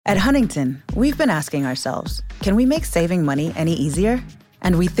At Huntington, we've been asking ourselves, can we make saving money any easier?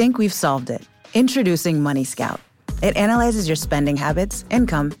 And we think we've solved it. Introducing Money Scout. It analyzes your spending habits,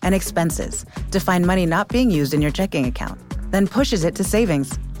 income, and expenses to find money not being used in your checking account, then pushes it to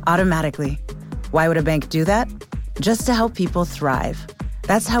savings automatically. Why would a bank do that? Just to help people thrive.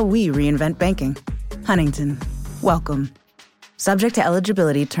 That's how we reinvent banking. Huntington, welcome. Subject to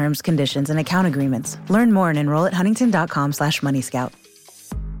eligibility, terms, conditions, and account agreements. Learn more and enroll at huntington.com/moneyscout.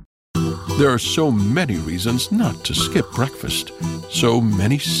 There are so many reasons not to skip breakfast. So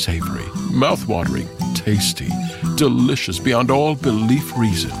many savory, mouth-watering, tasty, delicious beyond all belief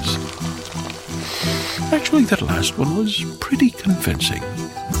reasons. Actually, that last one was pretty convincing.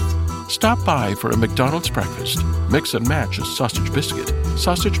 Stop by for a McDonald's breakfast. Mix and match a sausage biscuit,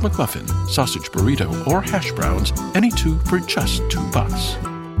 sausage McMuffin, sausage burrito, or hash browns, any two for just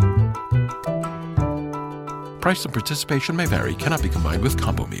 $2. Price and participation may vary, cannot be combined with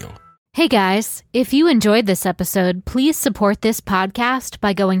combo meal. Hey guys, if you enjoyed this episode, please support this podcast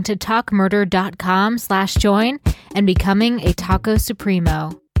by going to talkmurder.com/join and becoming a Taco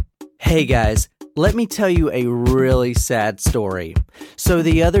Supremo. Hey guys, let me tell you a really sad story. So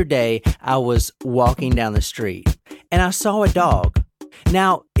the other day, I was walking down the street and I saw a dog.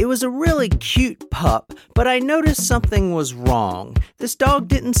 Now, it was a really cute pup, but I noticed something was wrong. This dog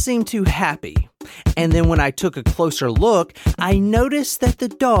didn't seem too happy. And then when I took a closer look, I noticed that the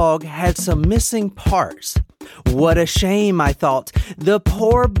dog had some missing parts. What a shame, I thought. The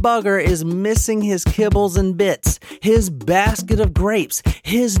poor bugger is missing his kibbles and bits, his basket of grapes,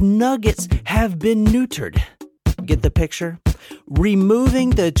 his nuggets have been neutered. Get the picture?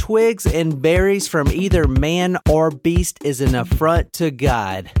 Removing the twigs and berries from either man or beast is an affront to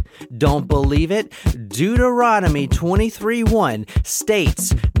God. Don't believe it? Deuteronomy 23:1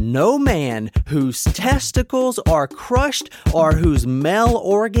 states, "No man whose testicles are crushed or whose male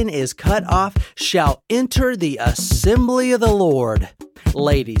organ is cut off shall enter the assembly of the Lord."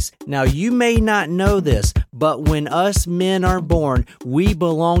 Ladies, now you may not know this, but when us men are born, we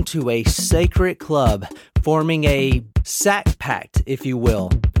belong to a sacred club, forming a sack pact, if you will,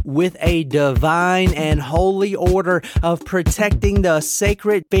 with a divine and holy order of protecting the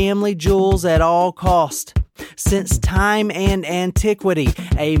sacred family jewels at all cost. Since time and antiquity,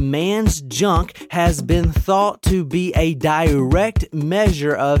 a man's junk has been thought to be a direct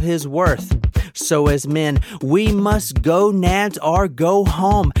measure of his worth. So as men, we must go nads or go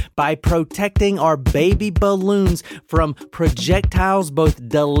home by protecting our baby balloons from projectiles both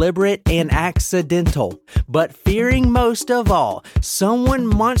deliberate and accidental. But fearing most of all, someone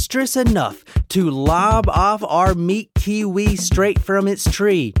monstrous enough to lob off our meat kiwi straight from its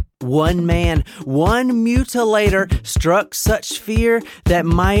tree. One man, one mutilator struck such fear that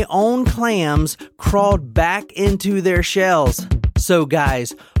my own clams crawled back into their shells. So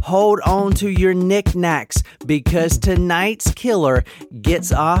guys, hold on to your knickknacks because tonight's killer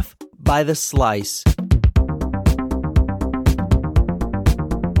gets off by the slice.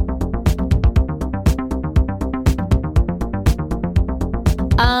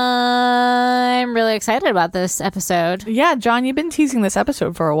 I'm really excited about this episode. Yeah, John, you've been teasing this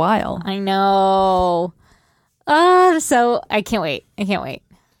episode for a while. I know. So I can't wait.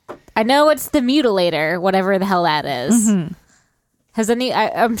 I know it's the Mutilator, whatever the hell that is. Mm-hmm.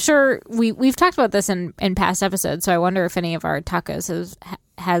 I'm sure we've talked about this in past episodes, so I wonder if any of our tacos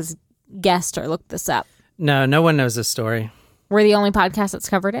has guessed or looked this up. No one knows this story. We're the only podcast that's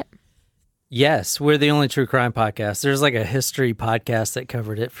covered it? Yes, we're the only true crime podcast. There's like a history podcast that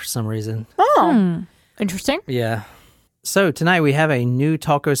covered it for some reason. Oh, interesting. Yeah. So tonight we have a new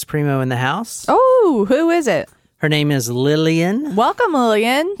Taco Supremo in the house. Oh, who is it? Her name is Lillian. Welcome,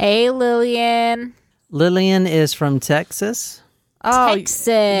 Lillian. Hey, Lillian. Lillian is from Texas. Oh, Texas.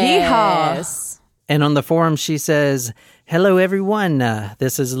 Yeehaw. And on the forum she says, "Hello everyone,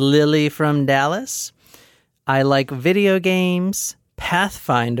 this is Lily from Dallas. I like video games,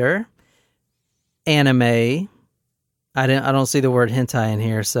 Pathfinder, anime." I don't see the word hentai in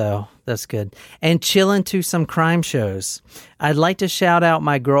here, so that's good. "And chill into some crime shows. I'd like to shout out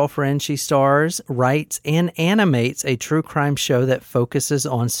my girlfriend. She stars, writes, and animates a true crime show that focuses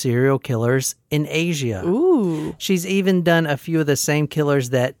on serial killers in Asia. Ooh. She's even done a few of the same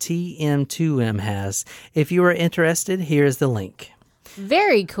killers that TM2M has. If you are interested, here's the link."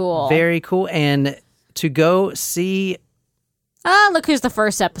 Very cool. Very cool. And to go see... look who's the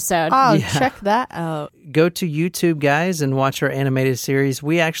first episode. Oh, Yeah. check that out. Go to YouTube, guys, and watch her animated series.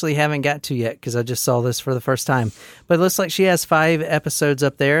 We actually haven't got to yet because I just saw this for the first time. But it looks like she has 5 episodes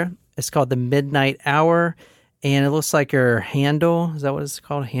up there. It's called The Midnight Hour, and it looks like her handle, is that what it's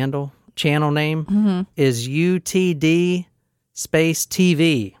called? Handle? Channel name is UTD space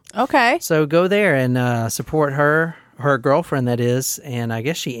TV. Okay. So go there and support her girlfriend, that is. And I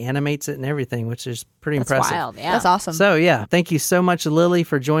guess she animates it and everything, which is pretty That's impressive. wild. Yeah. That's awesome. So, yeah, thank you so much, Lily,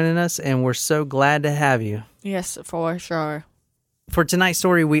 for joining us. And we're so glad to have you. Yes, for sure. For tonight's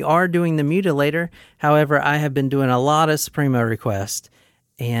story, we are doing the Mutilator. However, I have been doing a lot of Supremo requests.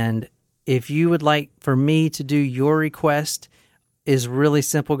 And if you would like for me to do your request, is really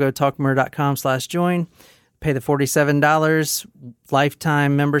simple. Go to talkmurder.com/join. Pay the $47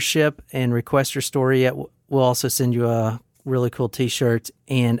 lifetime membership and request your story. We'll also send you a really cool t-shirt.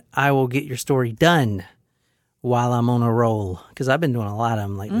 And I will get your story done while I'm on a roll. Because I've been doing a lot of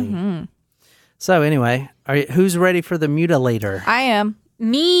them lately. Mm-hmm. So anyway, who's ready for the Mutilator? I am.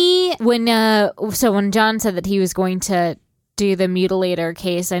 Me, when John said that he was going to do the Mutilator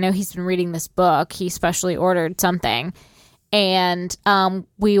case, I know he's been reading this book. He specially ordered something. And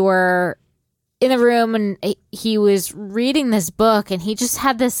we were in the room and he was reading this book and he just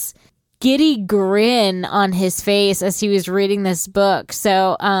had this giddy grin on his face as he was reading this book.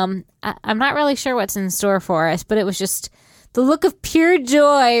 So I'm not really sure what's in store for us, but it was just the look of pure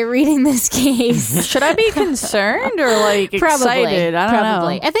joy reading this case. Should I be concerned or like Probably, excited? I don't know.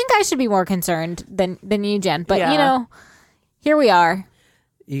 I think I should be more concerned than you, Jen. But here we are.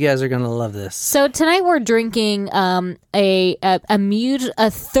 You guys are going to love this. So tonight we're drinking a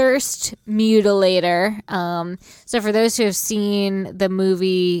thirst mutilator. So for those who have seen the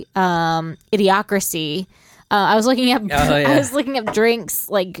movie Idiocracy, I was looking up I was looking up drinks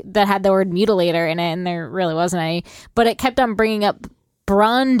like that had the word mutilator in it, and there really wasn't any. But it kept on bringing up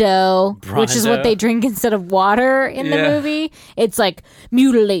Brondo, which is what they drink instead of water in the movie. It's like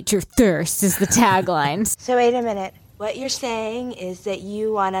mutilate your thirst is the tagline. So wait a minute. What you're saying is that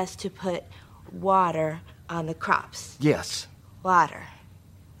you want us to put water on the crops? Yes. Water?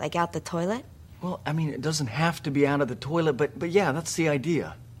 Like out the toilet? Well, I mean, it doesn't have to be out of the toilet, but yeah, that's the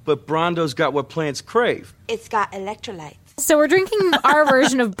idea. But Brondo's got what plants crave. It's got electrolytes. So we're drinking our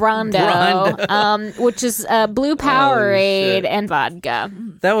version of Brondo. Which is blue Powerade and vodka.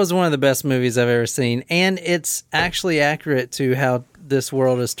 That was one of the best movies I've ever seen. And it's actually accurate to how this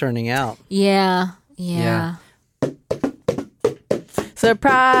world is turning out. Yeah.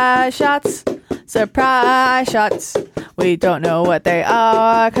 Surprise shots. Surprise shots. We don't know what they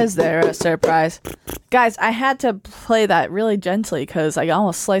are because they're a surprise. Guys, I had to play that really gently because I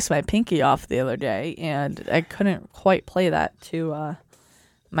almost sliced my pinky off the other day and I couldn't quite play that to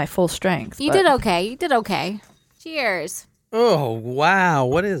my full strength. You did okay. Cheers. Oh, wow.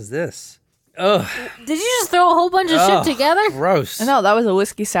 What is this? Ugh. Did you just throw a whole bunch of shit together? Gross. No, that was a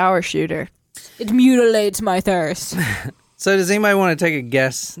whiskey sour shooter. It mutilates my thirst. So does anybody want to take a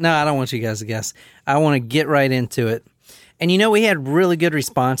guess? No, I don't want you guys to guess. I want to get right into it. And we had really good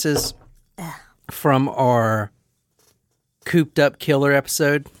responses from our Cooped Up Killer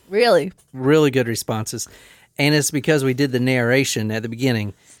episode. Really? Really good responses. And it's because we did the narration at the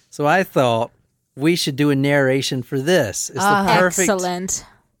beginning. So I thought we should do a narration for this. It's the perfect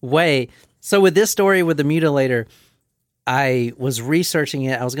way. So with this story with the Mutilator, I was researching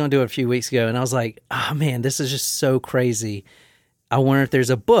it. I was going to do it a few weeks ago, and I was like, oh, man, this is just so crazy. I wonder if there's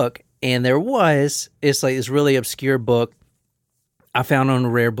a book. And there was. It's like this really obscure book I found on a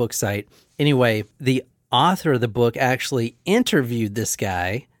rare book site. Anyway, the author of the book actually interviewed this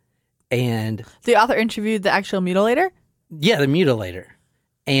guy. And the author interviewed the actual mutilator? Yeah, the Mutilator.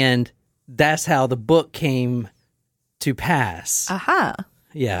 And that's how the book came to pass. Aha.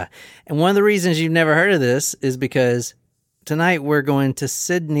 Yeah. And one of the reasons you've never heard of this is because tonight we're going to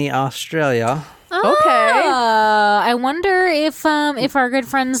Sydney, Australia. Okay. I wonder if our good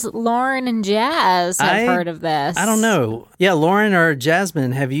friends Lauren and Jazz have heard of this. I don't know. Yeah, Lauren or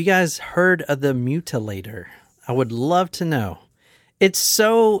Jasmine, have you guys heard of the Mutilator? I would love to know. It's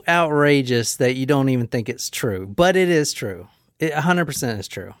so outrageous that you don't even think it's true, but it is true. It 100% is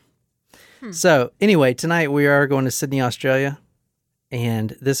true. So anyway, tonight we are going to Sydney, Australia,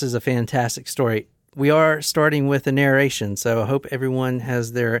 and this is a fantastic story. We are starting with a narration, so I hope everyone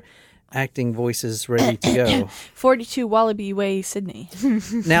has their acting voices ready to go. 42 Wallaby Way, Sydney.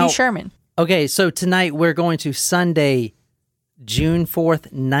 Now, Sherman. Okay, so tonight we're going to Sunday, June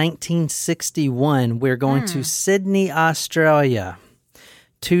 4th, 1961. We're going to Sydney, Australia.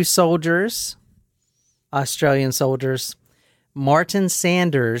 2 soldiers, Australian soldiers, Martin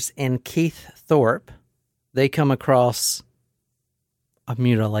Sanders and Keith Thorpe, they come across a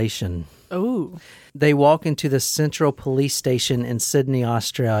mutilation. Ooh. They walk into the Central Police Station in Sydney,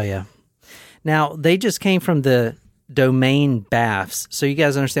 Australia. Now, they just came from the Domain Baths. So you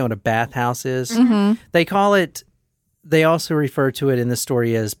guys understand what a bathhouse is? Mm-hmm. They also refer to it in the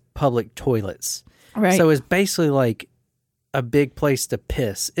story as public toilets. Right. So it's basically like a big place to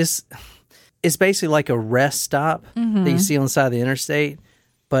piss. It's basically like a rest stop that you see on the side of the interstate,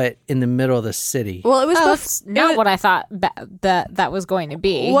 but in the middle of the city. Well, it was That's not what I thought that was going to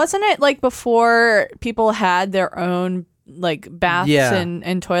be. Wasn't it like before people had their own like baths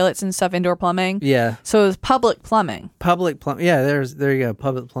and toilets and stuff, indoor plumbing? Yeah. So it was public plumbing. Public plumbing. Yeah, there you go,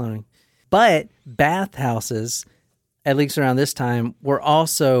 public plumbing. But bathhouses, at least around this time, were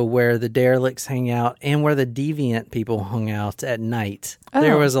also where the derelicts hang out and where the deviant people hung out at night. Oh.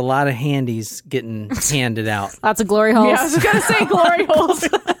 There was a lot of handies getting handed out. Lots of glory holes. Yeah, I was going to say glory holes.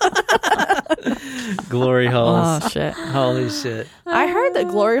 Glory holes. Oh, shit. Holy shit. I heard that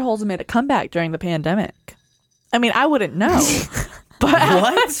glory holes made a comeback during the pandemic. I mean, I wouldn't know. But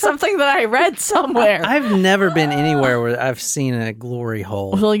What? something that I read somewhere. I've never been anywhere where I've seen a glory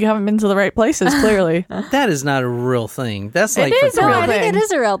hole. Well, you haven't been to the right places, clearly. That is not a real thing. That's like is for a No, real I think thing. it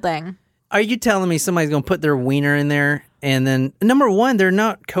is a real thing. Are you telling me somebody's going to put their wiener in there and then, number one, they're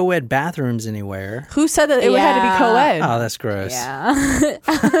not co-ed bathrooms anywhere. Who said that it had to be co-ed? Oh, that's gross. Yeah.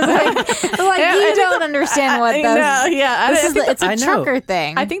 You don't understand what those... It's a I know. trucker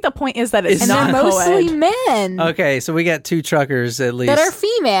thing. I think the point is that it's and not they're mostly co-ed. men Okay, so we got two truckers at least. that are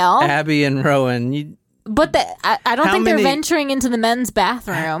female. Abby and Rowan. But I don't How think they're many- venturing into the men's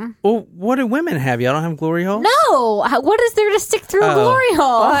bathroom. Well, what do women have? Y'all don't have glory holes? No! What is there to stick through a Oh. glory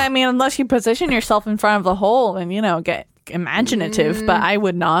hole? Well, I mean, unless you position yourself in front of the hole and, get imaginative, but I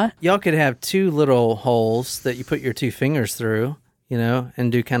would not. Y'all could have two little holes that you put your two fingers through,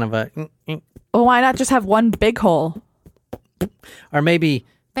 and do kind of a... Well, why not just have one big hole? Or maybe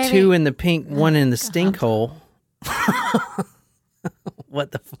Baby. two in the pink, one in the stink hole.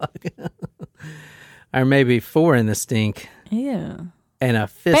 What the fuck? Or maybe four in the stink Yeah. and a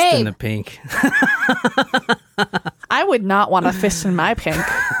fist Babe. in the pink. I would not want a fist in my pink.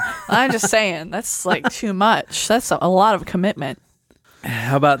 I'm just saying, that's like too much. That's a lot of commitment.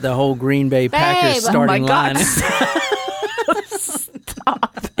 How about the whole Green Bay Packers Babe. Oh my starting God. line?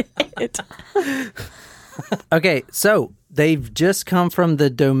 Stop it. Okay, so they've just come from the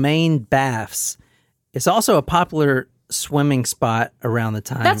Domain Baths. It's also a popular swimming spot around the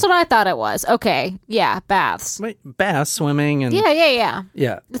time. That's what I thought it was. Okay. Yeah, baths. Wait, baths, swimming, and Yeah.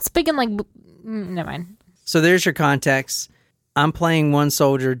 yeah. It's big and like... never mind. So there's your context. I'm playing one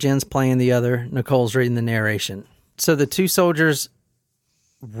soldier, Jen's playing the other, Nicole's reading the narration. So the two soldiers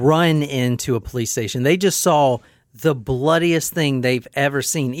run into a police station. They just saw the bloodiest thing they've ever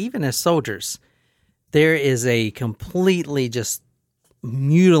seen, even as soldiers. There is a completely just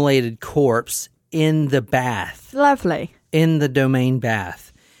mutilated corpse in the bath. Lovely. In the Domain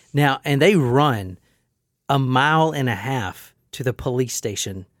bath. Now, and they run 1.5 miles to the police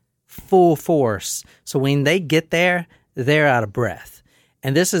station, full force. So when they get there, they're out of breath.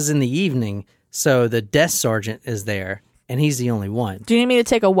 And this is in the evening, so the desk sergeant is there, and he's the only one. Do you need me to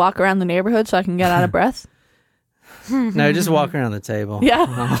take a walk around the neighborhood so I can get out of breath? No, just walk around the table. Yeah.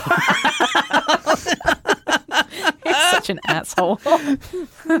 You're such an asshole.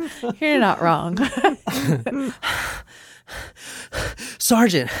 You're not wrong.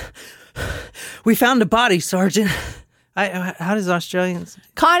 Sergeant, we found a body, Sergeant. How does Australians?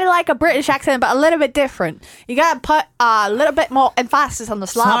 Kind of like a British accent, but a little bit different. You got to put a little bit more emphasis on the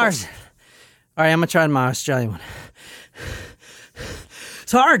syllables. Sergeant. All right, I'm going to try my Australian one.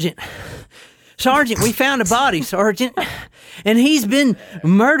 Sergeant, we found a body, Sergeant. And he's been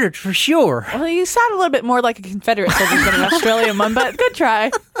murdered for sure. Well, you sound a little bit more like a Confederate soldier than an Australian one, but good try.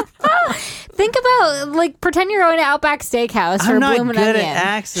 Think about, pretend you're going to Outback Steakhouse for I'm a not bloomin' good onion. at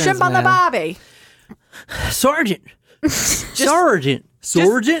accents, Shrimp on the man. barbie. Sergeant. Sergeant.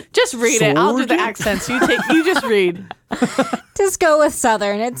 Just read it. I'll do the Sergeant? accents. You just read. Just go with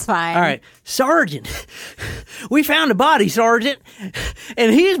Southern. It's fine. All right. Sergeant. We found a body, Sergeant.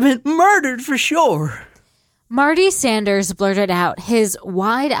 And he's been murdered for sure. Marty Sanders blurted out, his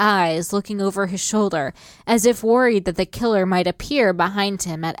wide eyes looking over his shoulder, as if worried that the killer might appear behind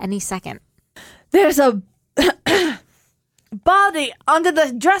him at any second. There's a body under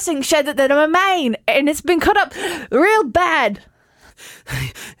the dressing shed at the domain, and it's been cut up real bad.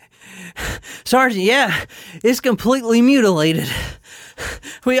 Sergeant, yeah, it's completely mutilated.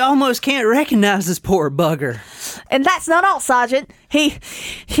 We almost can't recognize this poor bugger. And that's not all, Sergeant. He...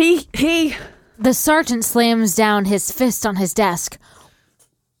 The sergeant slams down his fist on his desk.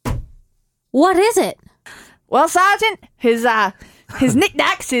 What is it? Well, Sergeant, his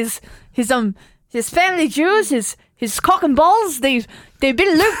knickknacks, his family jewels, his cock and balls, they've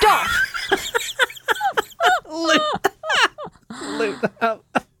been looped off. Looped up.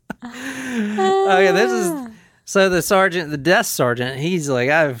 Okay, this is so the desk sergeant. He's like,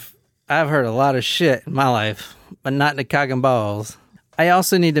 I've heard a lot of shit in my life, but not the cock and balls. I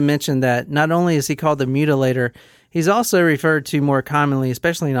also need to mention that not only is he called the Mutilator, he's also referred to more commonly,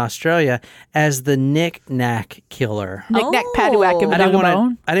 especially in Australia, as the Knick-Knack Killer. Knick-Knack, paddywhack, and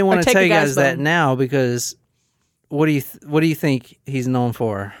I didn't want to tell you guys that bone. now because what do you think he's known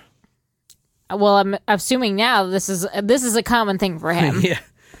for? Well, I'm assuming now this is a common thing for him. Yeah.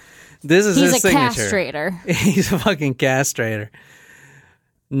 This is He's his a signature. castrator. He's a fucking castrator.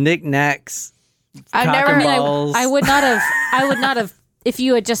 Knickknacks. I would not have. If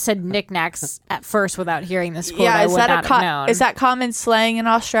you had just said knickknacks at first without hearing this quote, I would not have known. Is that common slang in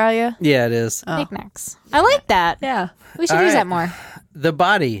Australia? Yeah, it is. Knickknacks? I like that. Yeah. We should use that more. The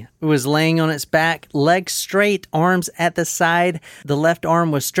body was laying on its back, legs straight, arms at the side. The left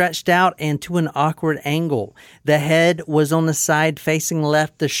arm was stretched out and to an awkward angle. The head was on the side facing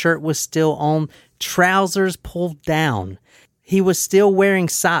left. The shirt was still on, trousers pulled down. He was still wearing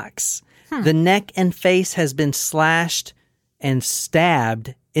socks. The neck and face has been slashed and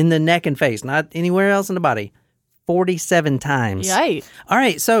stabbed in the neck and face, not anywhere else in the body, 47 times. Yikes. All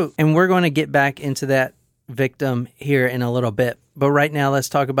right, and we're going to get back into that victim here in a little bit. But right now, let's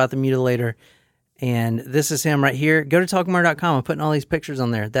talk about the Mutilator. And this is him right here. Go to talkmore.com. I'm putting all these pictures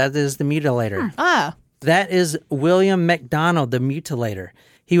on there. That is the Mutilator. That is William MacDonald, the Mutilator.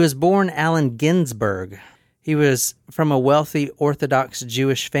 He was born Allen Ginsberg. He was from a wealthy Orthodox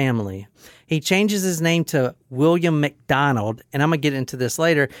Jewish family. He changes his name to William MacDonald, and I'm going to get into this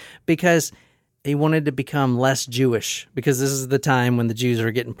later, because he wanted to become less Jewish, because this is the time when the Jews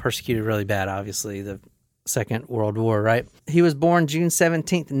were getting persecuted really bad, obviously, the Second World War, right? He was born June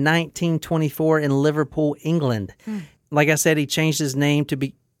 17th, 1924 in Liverpool, England. Like I said, he changed his name to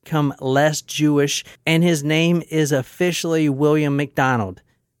become less Jewish, and his name is officially William MacDonald.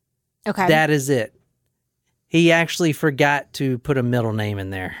 Okay. That is it. He actually forgot to put a middle name in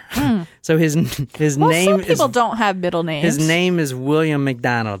there. So his name some people don't have middle names. His name is William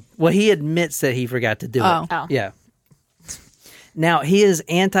MacDonald. Well, he admits that he forgot to do it. Oh. Yeah. Now, he is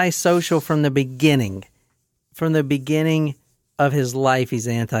antisocial from the beginning. From the beginning of his life, he's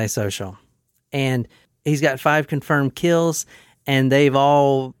antisocial. And he's got 5 confirmed kills, and they've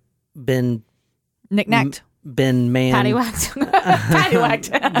all been... Knick-knacked. Been man... Paddywhacked.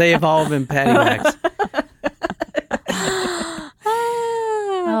 Paddywhacked. They have all been paddywhacked.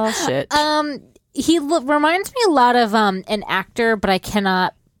 Oh, shit. He reminds me a lot of an actor, but I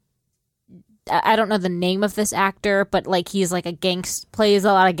don't know the name of this actor, but like he's like plays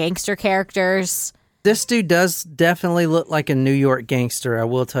a lot of gangster characters. This dude does definitely look like a New York gangster, I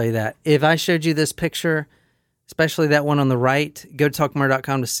will tell you that. If I showed you this picture, especially that one on the right, go to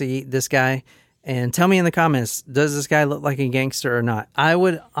talkmore.com to see this guy, and tell me in the comments, does this guy look like a gangster or not? I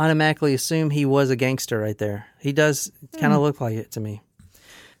would automatically assume he was a gangster right there. He does kind of look like it to me.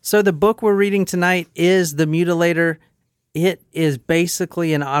 So the book we're reading tonight is The Mutilator. It is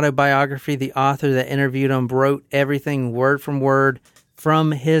basically an autobiography. The author that interviewed him wrote everything word from word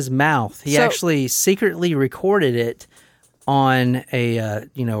from his mouth. He actually secretly recorded it on a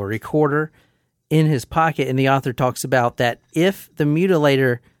recorder in his pocket, and the author talks about that if the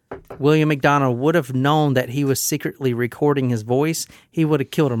Mutilator, William MacDonald, would have known that he was secretly recording his voice, he would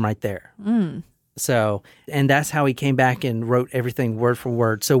have killed him right there. So, and that's how he came back and wrote everything word for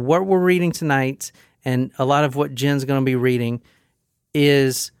word. So what we're reading tonight, and a lot of what Jen's going to be reading,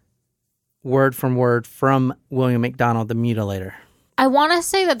 is word from word from William MacDonald, the Mutilator. I want to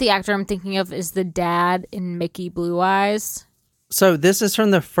say that the actor I'm thinking of is the dad in Mickey Blue Eyes. So this is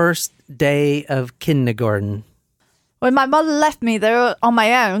from the first day of kindergarten. When my mother left me there on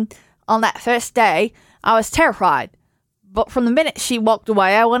my own on that first day, I was terrified. But from the minute she walked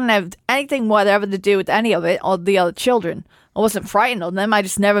away, I wouldn't have anything whatever to do with any of it or the other children. I wasn't frightened of them. I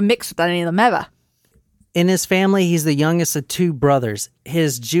just never mixed with any of them ever. In his family, he's the youngest of 2 brothers.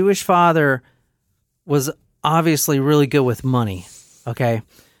 His Jewish father was obviously really good with money. Okay.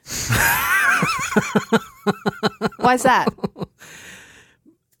 Why's that?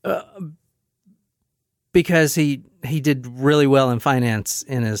 Because he did really well in finance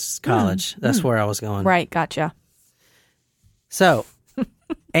in his college. That's where I was going. Right, gotcha. So,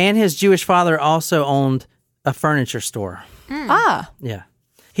 and his Jewish father also owned a furniture store. Yeah.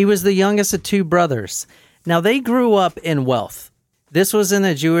 He was the youngest of 2 brothers. Now, they grew up in wealth. This was in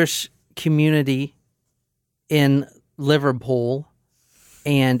a Jewish community in Liverpool,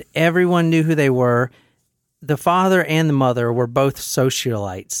 and everyone knew who they were. The father and the mother were both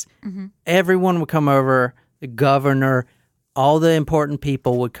socialites. Everyone would come over, the governor, all the important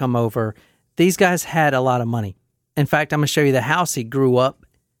people would come over. These guys had a lot of money. In fact, I'm going to show you the house he grew up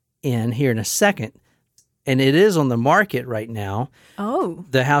in here in a second. and it is on the market right now. Oh.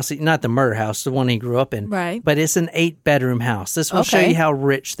 The house, not the murder house, the one he grew up in. Right. But it's an 8-bedroom house. This will show you how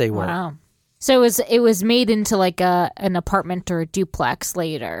rich they were. Wow. So it was made into like an apartment or a duplex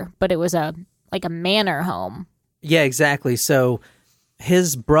later, but it was a manor home. Yeah, exactly. So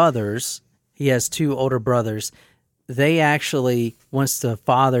his brothers, he has 2 older brothers, they actually, once the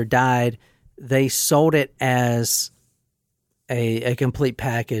father died, they sold it as a complete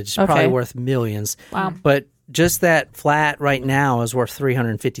package, probably worth millions. Wow. But just that flat right now is worth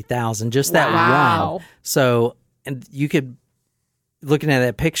 $350,000, just that one. So, and you could, looking at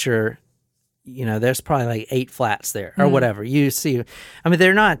that picture, there's probably like 8 flats there or whatever. You see, I mean,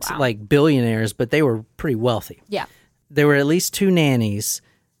 they're not like billionaires, but they were pretty wealthy. Yeah. There were at least 2 nannies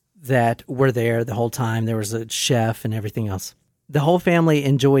that were there the whole time. There was a chef and everything else. The whole family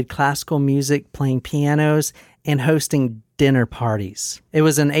enjoyed classical music, playing pianos, and hosting dinner parties. It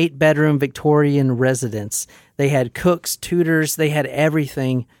was an 8-bedroom Victorian residence. They had cooks, tutors, they had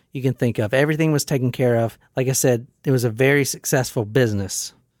everything you can think of. Everything was taken care of. Like I said, it was a very successful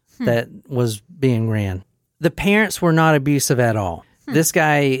business that was being ran. The parents were not abusive at all. This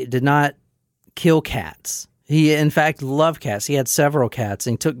guy did not kill cats. He, in fact, loved cats. He had several cats,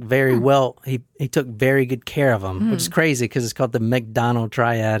 and he took very he took very good care of them, which is crazy because it's called the MacDonald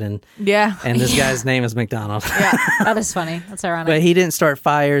Triad, and this guy's name is MacDonald. Yeah, that is funny. That's ironic. But he didn't start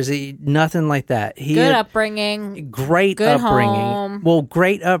fires, nothing like that. Good upbringing. Great good upbringing. Home. Well,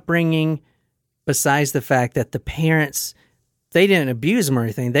 great upbringing besides the fact that the parents, they didn't abuse him or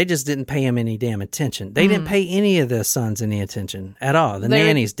anything. They just didn't pay him any damn attention. They didn't pay any of the sons any attention at all. The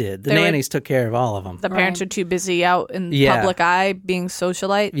nannies did. The nannies took care of all of them. The parents are too busy out in the public eye being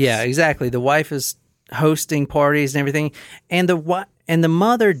socialites. Yeah, exactly. The wife is hosting parties and everything. And the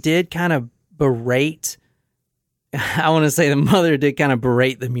mother did kind of berate, I want to say the mother did kind of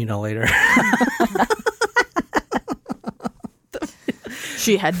berate the mutilator.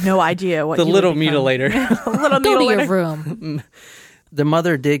 She had no idea what the little mutilator. Little Go to mutilator. your room. The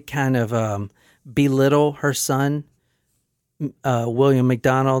mother did kind of belittle her son, William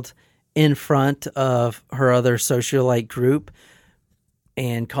MacDonald, in front of her other socialite group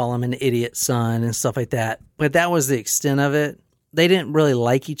and call him an idiot son and stuff like that. But that was the extent of it. They didn't really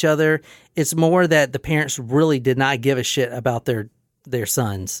like each other. It's more that the parents really did not give a shit about their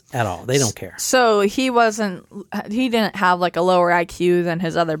sons at all. They don't care. So he didn't have like a lower IQ than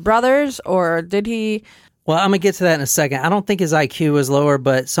his other brothers, or did he? Well, I'm going to get to that in a second. I don't think his IQ was lower,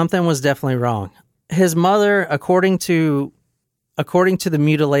 but something was definitely wrong. His mother, according to the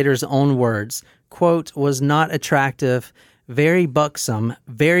mutilator's own words, quote, was not attractive, very buxom,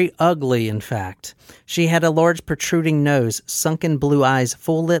 very ugly, in fact. She had a large protruding nose, sunken blue eyes,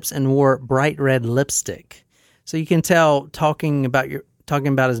 full lips, and wore bright red lipstick. So you can tell, talking about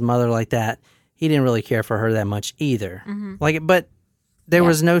his mother like that, he didn't really care for her that much either. But there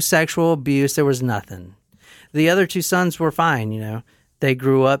was no sexual abuse. There was nothing. The other 2 sons were fine. They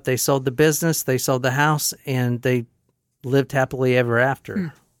grew up. They sold the business. They sold the house, and they lived happily ever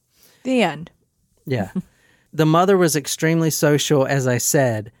after. The end. Yeah. The mother was extremely social, as I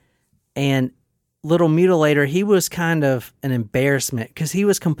said, and little mutilator, he was kind of an embarrassment because he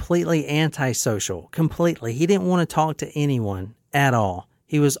was completely antisocial. Completely. He didn't want to talk to anyone at all.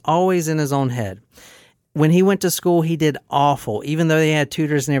 He was always in his own head. When he went to school, he did awful, even though they had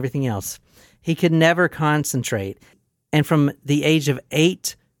tutors and everything else. He could never concentrate. And from the age of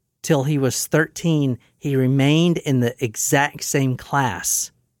 8 till he was 13, he remained in the exact same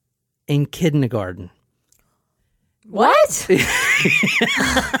class in kindergarten. What?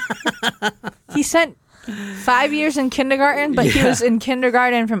 He spent 5 years in kindergarten, but he was in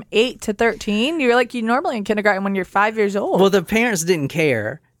kindergarten from 8 to 13. You're normally in kindergarten when you're 5 years old. Well, the parents didn't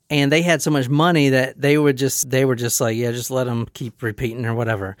care, and they had so much money that they were just like, yeah, just let them keep repeating or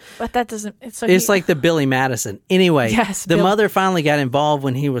whatever. But that doesn't. It's like the Billy Madison. Anyway, yes, the mother finally got involved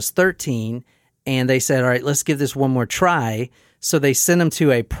when he was 13, and they said, all right, let's give this one more try. So they sent him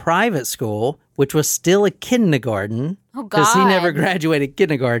to a private school, which was still a kindergarten. Oh, God. Because he never graduated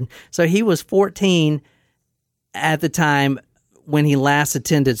kindergarten. So he was 14 at the time when he last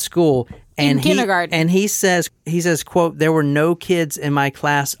attended school. And in kindergarten. And he says, quote, there were no kids in my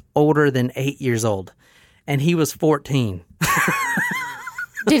class older than 8 years old. And he was 14.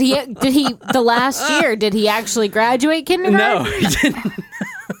 Did he, the last year, did he actually graduate kindergarten? No, he didn't.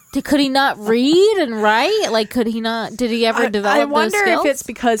 Could he not read and write? Could he not? Did he ever develop I wonder those skills? if it's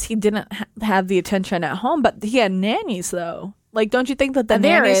because he didn't have the attention at home, but he had nannies, though. Don't you think that the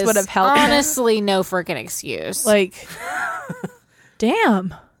nannies would have helped him? Honestly, no freaking excuse.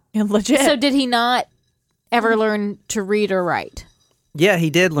 Damn. Legit. So did he not ever learn to read or write? Yeah, he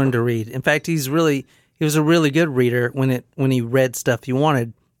did learn to read. In fact, he's really He was a really good reader when he read stuff he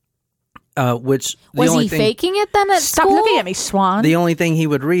wanted. Which was he faking it then at Stop school? looking at me, Swan. The only thing he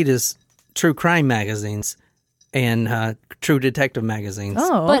would read is true crime magazines and true detective magazines.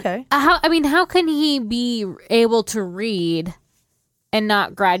 Oh, But okay. how can he be able to read and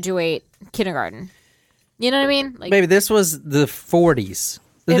not graduate kindergarten? You know what I mean? Like, Baby, this was the 40s.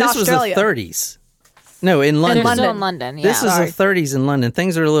 In This Australia. was the 30s. No, in London. they're still in London. Yeah. This is the 30s in London.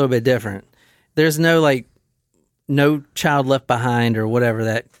 Things are a little bit different. There's no child left behind or whatever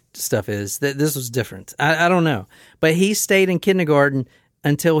that stuff is. This was different. I don't know. But he stayed in kindergarten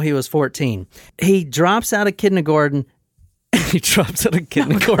until he was 14. He drops out of kindergarten. This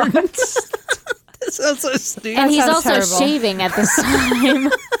sounds so stupid. and he's sounds also terrible. shaving at this time.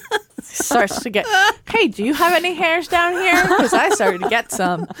 Starts to get, hey, do you have any hairs down here? Because I started to get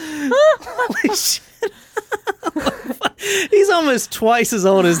some. Holy shit. He's almost twice as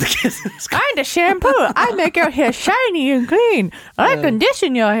old as the kid. I'm the shampoo. I make your hair shiny and clean. I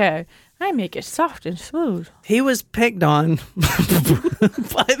condition your hair. I make it soft and smooth. He was picked on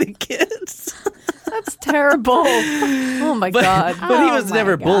by the kids. That's terrible. Oh my God. But he was my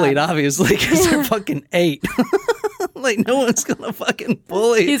never God. bullied, obviously, because they're fucking 8. Like, no one's going to fucking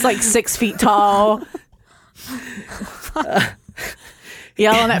bully. He's like 6 feet tall.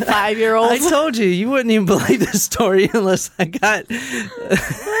 Yelling at 5-year-olds. I told you, you wouldn't even believe this story unless I got...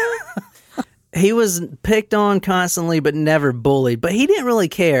 He was picked on constantly, but never bullied. But he didn't really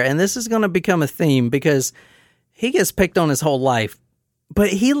care. And this is going to become a theme because he gets picked on his whole life. But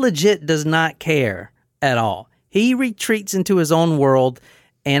he legit does not care at all. He retreats into his own world.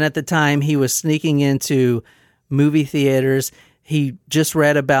 And at the time, he was sneaking into movie theaters. He just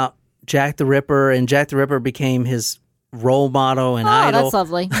read about Jack the Ripper, and Jack the Ripper became his role model and idol. That's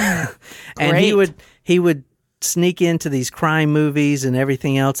lovely. And he would sneak into these crime movies and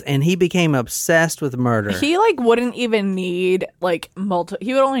everything else, and he became obsessed with murder. He wouldn't even need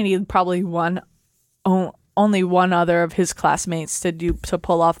he would only need probably only one other of his classmates to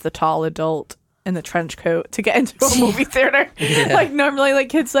pull off the tall adult in the trench coat to get into a movie theater. Like normally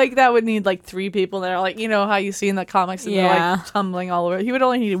kids like that would need 3 people that are how you see in the comics and they're tumbling all over. He would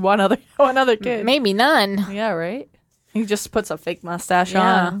only need one other kid. Maybe none. Yeah, right? He just puts a fake mustache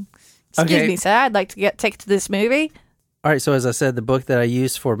Yeah. on. Excuse me, sir. I'd like to get tickets to this movie. All right, so as I said, the book that I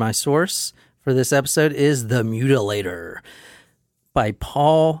used for my source for this episode is The Mutilator by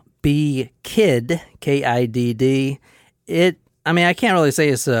Paul B. Kidd, Kidd. I can't really say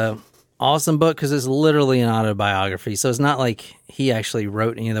it's a awesome book because it's literally an autobiography, so it's not like he actually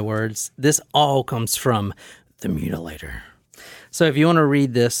wrote any of the words. This all comes from The Mutilator. So if you want to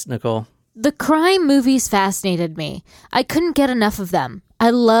read this, Nicole. The crime movies fascinated me. I couldn't get enough of them. I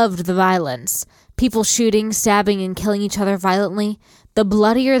loved the violence. People shooting, stabbing, and killing each other violently. The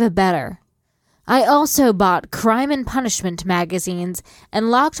bloodier, the better. I also bought Crime and Punishment magazines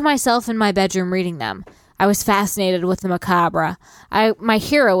and locked myself in my bedroom reading them. I was fascinated with the macabre. My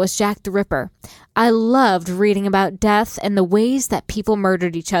hero was Jack the Ripper. I loved reading about death and the ways that people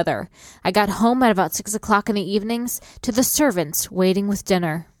murdered each other. I got home at about 6 o'clock in the evenings to the servants waiting with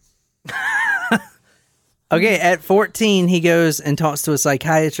dinner. Okay, at 14, he goes and talks to a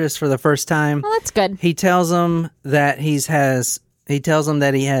psychiatrist for the first time. Well, that's good. He tells him that he has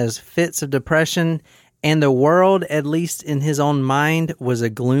fits of depression, and the world, at least in his own mind, was a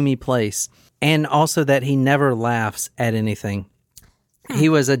gloomy place, and also that he never laughs at anything. He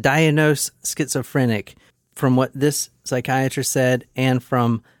was a diagnosed schizophrenic, from what this psychiatrist said, and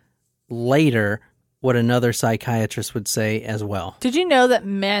from later what another psychiatrist would say as well. Did you know that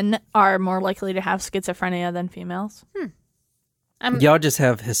men are more likely to have schizophrenia than females? Y'all just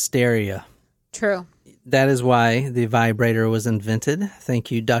have hysteria. True. That is why the vibrator was invented.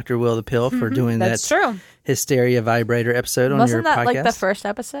 Thank you, Dr. Will the Pill, for doing That's that true. hysteria vibrator episode on Wasn't your that podcast. the first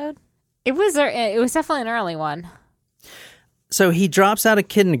episode? It was definitely an early one. So he drops out of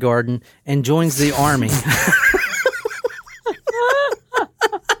kindergarten and joins the army.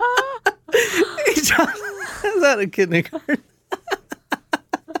 He drops out of kindergarten.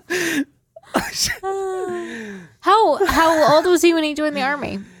 How old was he when he joined the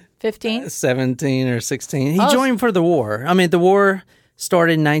army? 15? 17 or 16. He joined for the war. I mean, the war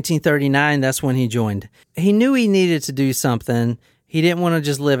started in 1939. That's when he joined. He knew he needed to do something. He didn't want to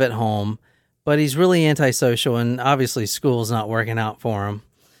just live at home, but he's really antisocial, and obviously school's not working out for him.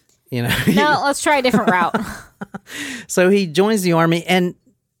 No, let's try a different route. So he joins the army, and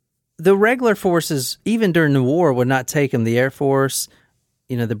the regular forces, even during the war, would not take him. The Air Force,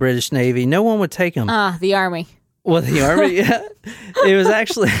 the British Navy, no one would take him. The army. Well, the army, yeah. It was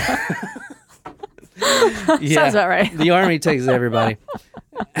actually... Sounds about right. The army takes everybody.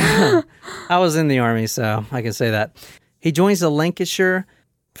 I was in the Army, so I can say that. He joins the Lancashire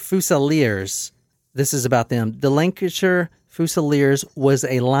Fusiliers. This is about them. The Lancashire Fusiliers was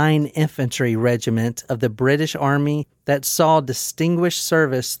a line infantry regiment of the British Army that saw distinguished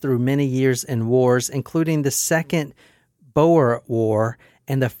service through many years in wars, including the Second Boer War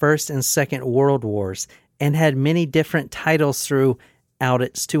and the First and Second World Wars, and had many different titles throughout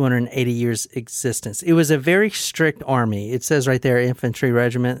its 280 years existence. It was a very strict army. It says right there, infantry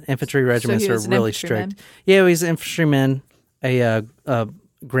regiment. Infantry regiments are really strict. Yeah, he's an infantryman, a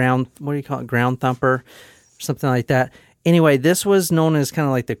ground, what do you call it, ground thumper, something like that. Anyway, this was known as kind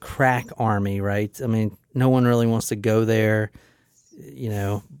of like the crack army, right? I mean, no one really wants to go there. You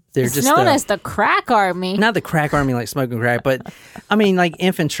know, they're It's just known as the crack army. not the crack army like smoking crack, but I mean like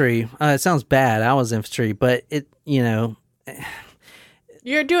infantry. It sounds bad. I was infantry, but it, you know,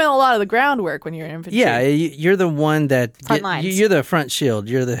 You're doing a lot of the groundwork when you're in infantry. yeah, you're the one that Front lines. you're the front shield.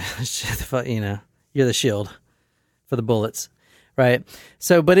 You're the you're the shield for the bullets, right?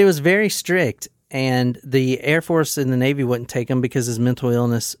 So, but it was very strict. And the Air Force and the Navy wouldn't take him because his mental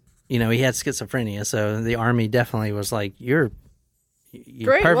illness, you know, he had schizophrenia. So the Army definitely was like, you're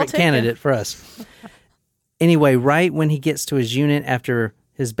Great, perfect candidate for us. Anyway, right when he gets to his unit after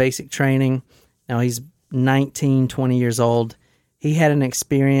his basic training, now he's 19, 20 years old, he had an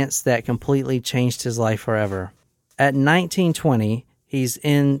experience that completely changed his life forever. At 1920, he's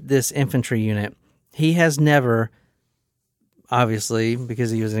in this infantry unit. He has never, obviously,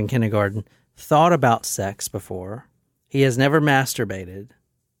 because he was in kindergarten, thought about sex before. He has never masturbated.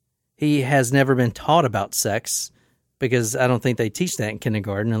 He has never been taught about sex because I don't think they teach that in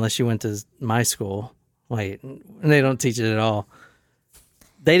kindergarten unless you went to my school. Wait, they don't teach it at all.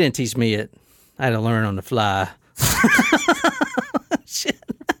 They didn't teach me it. I had to learn on the fly. Shit.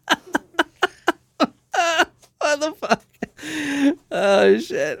 What the fuck? Oh,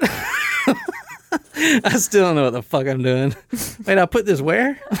 shit. I still don't know what the fuck I'm doing. Wait, I put this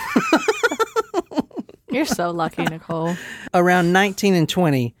where? You're so lucky, Nicole. Around 19 and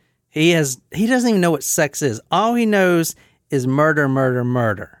 20, he doesn't even know what sex is. All he knows is murder, murder,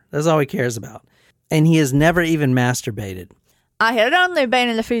 murder. That's all he cares about. And he has never even masturbated. I had only been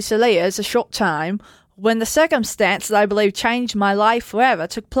in the Fusiliers a short time when the circumstance that I believe changed my life forever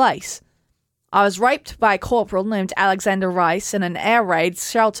took place. I was raped by a corporal named Alexander Rice in an air raid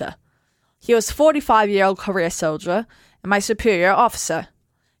shelter. He was a 45-year-old career soldier and my superior officer.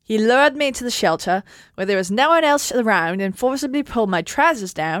 He lured me to the shelter where there was no one else around and forcibly pulled my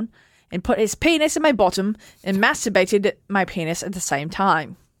trousers down and put his penis in my bottom and masturbated my penis at the same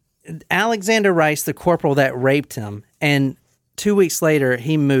time. Alexander Rice, the corporal that raped him, and 2 weeks later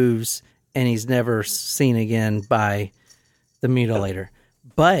he moves and he's never seen again by the mutilator.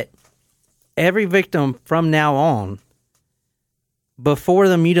 But every victim from now on, before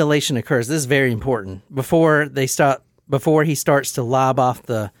the mutilation occurs, this is very important, before he starts to lob off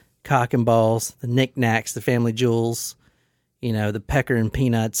the cock and balls, the knickknacks, the family jewels, you know, the pecker and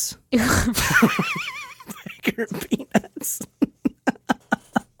peanuts. Pecker and peanuts.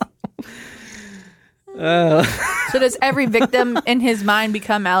 So does every victim in his mind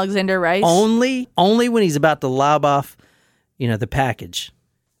become Alexander Rice? Only when he's about to lob off, you know, the package.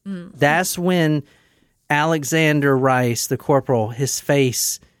 That's when Alexander Rice, the corporal, his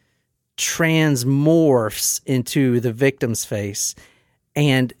face transmorphs into the victim's face.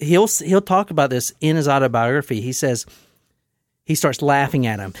 And he'll talk about this in his autobiography. He says, he starts laughing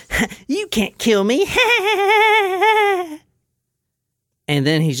at him. You can't kill me. And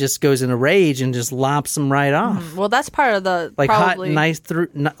then he just goes in a rage and just lops him right off. Well, that's part of the like probably...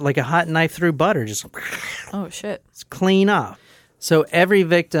 like a hot knife through butter. Just oh shit! It's clean off. So every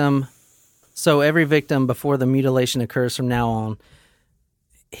victim before the mutilation occurs from now on,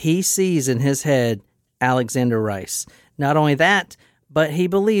 he sees in his head Alexander Rice. Not only that, but he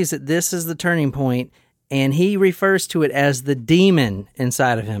believes that this is the turning point, and he refers to it as the demon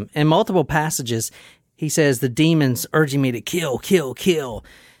inside of him. In multiple passages, he says, the demon's urging me to kill, kill, kill.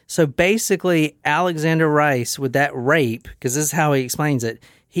 So basically, Alexander Rice, with that rape, because this is how he explains it,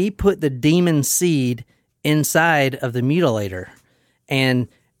 he put the demon seed inside of the mutilator. And,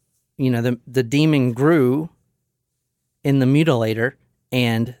 you know, the demon grew in the mutilator,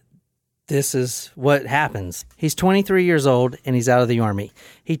 and this is what happens. He's 23 years old, and he's out of the Army.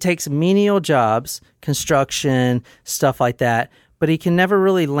 He takes menial jobs, construction, stuff like that, but he can never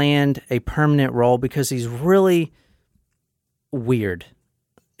really land a permanent role because he's really weird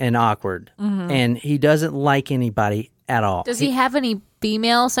and awkward, and he doesn't like anybody at all. Does he have any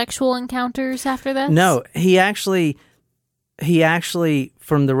female sexual encounters after this? No, he actually,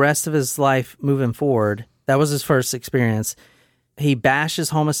 from the rest of his life moving forward, that was his first experience. He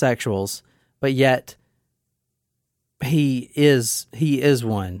bashes homosexuals, but yet he is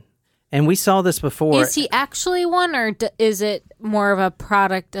one. And we saw this before. Is he actually one, or is it more of a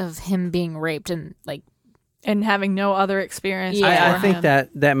product of him being raped and like and having no other experience? Yeah. I think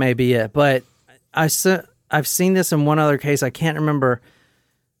that may be it. But I've seen this in one other case. I can't remember.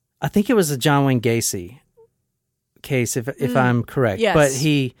 I think it was a John Wayne Gacy case, if I'm correct. Yes. But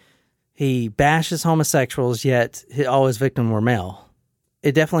he bashes homosexuals, yet all his victims were male.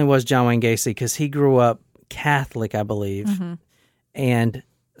 It definitely was John Wayne Gacy because he grew up Catholic, I believe. Mm-hmm. And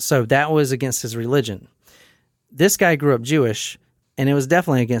so that was against his religion. This guy grew up Jewish, and it was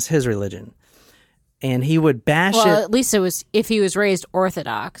definitely against his religion. And he would bash it. Well, at least it was if he was raised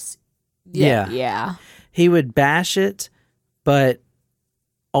Orthodox. Yeah. He would bash it, but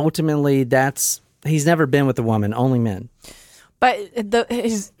ultimately he's never been with a woman, only men. But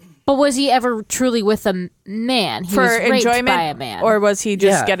But was he ever truly with a man? He for was raped enjoyment, by a man. or was he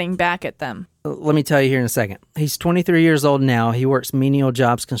just getting back at them? Let me tell you here in a second. He's 23 years old now. He works menial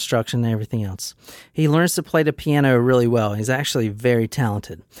jobs, construction, and everything else. He learns to play the piano really well. He's actually very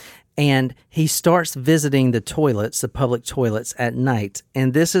talented. And he starts visiting the toilets, the public toilets at night.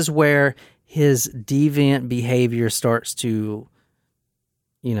 And this is where his deviant behavior starts to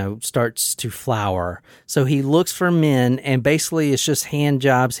flower. So he looks for men, and basically it's just hand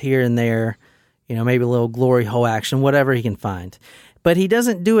jobs here and there, maybe a little glory hole action, whatever he can find. But he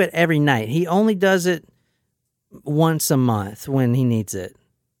doesn't do it every night. He only does it once a month when he needs it.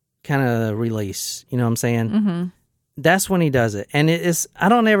 Kind of release, you know what I'm saying? Mm-hmm. That's when he does it. And I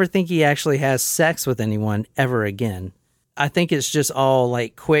don't ever think he actually has sex with anyone ever again. I think it's just all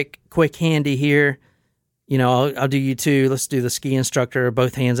like quick handy here. I'll do you too. Let's do the ski instructor,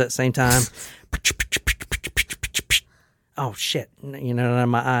 both hands at the same time. Oh shit! Out of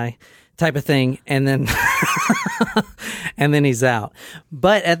my eye, type of thing, and then and then he's out.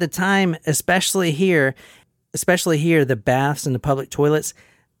 But at the time, especially here, the baths and the public toilets,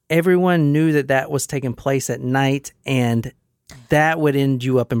 everyone knew that was taking place at night, and that would end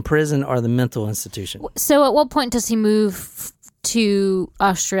you up in prison or the mental institution. So, at what point does he move to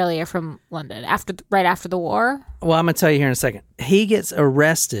Australia from London right after the war? Well, I'm going to tell you here in a second. He gets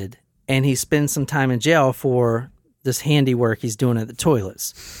arrested and he spends some time in jail for this handiwork he's doing at the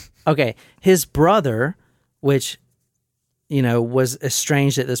toilets. Okay, his brother, which, was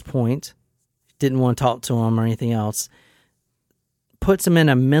estranged at this point, didn't want to talk to him or anything else, puts him in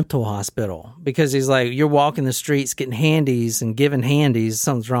a mental hospital because he's like, you're walking the streets getting handies and giving handies,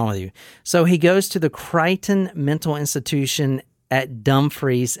 something's wrong with you. So he goes to the Crichton Mental Institution at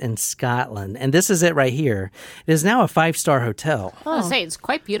Dumfries in Scotland. And this is it right here. It is now a 5-star hotel. I was say it's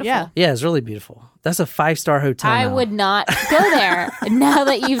quite beautiful. Yeah. Yeah, it's really beautiful. That's a 5-star hotel I now. would not go there now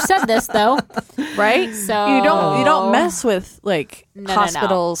that you've said this, though. Right? So you don't mess with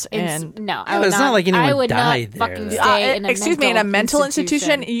hospitals no. and no. Yeah, it's not like anyone died there. Fucking stay in a mental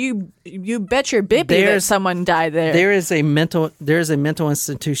institution. You bet your bippy that someone died there. There is a mental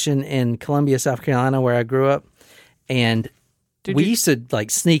institution in Columbia, South Carolina, where I grew up, and we used to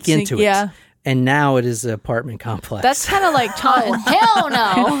sneak into it. Yeah. And now it is an apartment complex. That's kind of like Taunton. Hell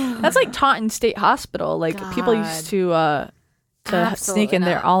no. That's like Taunton State Hospital. People used to sneak in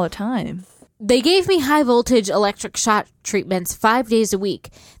there all the time. They gave me high voltage electric shock treatments 5 days a week.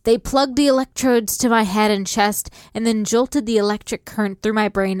 They plugged the electrodes to my head and chest and then jolted the electric current through my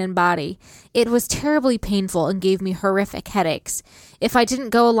brain and body. It was terribly painful and gave me horrific headaches. If I didn't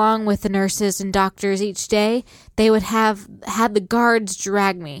go along with the nurses and doctors each day, they would have had the guards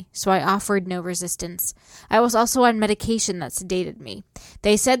drag me, so I offered no resistance. I was also on medication that sedated me.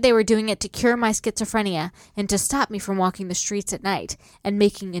 They said they were doing it to cure my schizophrenia and to stop me from walking the streets at night and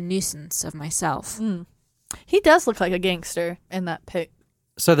making a nuisance of myself. He does look like a gangster in that pic.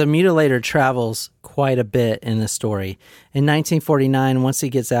 So the Mutilator travels quite a bit in this story. In 1949, once he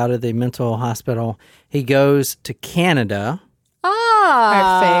gets out of the mental hospital, he goes to Canada.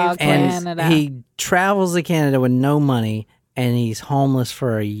 Our fave And Canada. he travels to Canada with no money, and he's homeless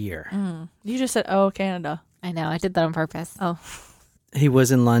for a year. You just said, "Oh, Canada." I know, I did that on purpose. Oh, He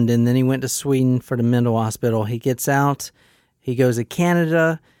was in London, then he went to Sweden for the mental hospital. He gets out, he goes to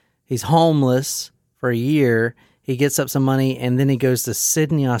Canada, he's homeless for a year, he gets up some money, and then he goes to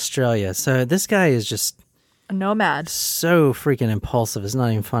Sydney, Australia. So this guy is just a nomad. so freaking impulsive. It's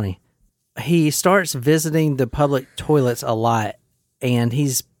not even funny. He starts visiting the public toilets a lot, and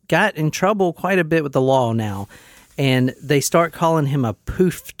he's got in trouble quite a bit with the law now. And they start calling him a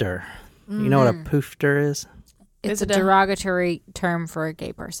poofter. You know what a poofter is? It's a derogatory term for a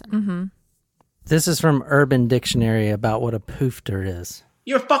gay person. Mm-hmm. This is from Urban Dictionary about what a poofter is.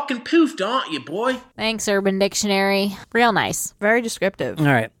 You're fucking poofed, aren't you, boy? Thanks, Urban Dictionary. Real nice. Very descriptive. All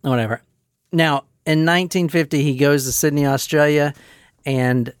right, whatever. Now, in 1950, he goes to Sydney, Australia,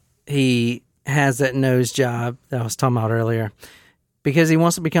 and he has that nose job that I was talking about earlier because he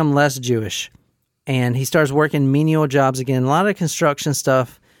wants to become less Jewish. And he starts working menial jobs again, a lot of construction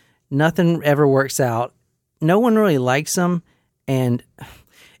stuff. Nothing ever works out. No one really likes him, and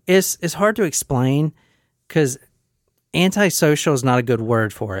it's hard to explain because antisocial is not a good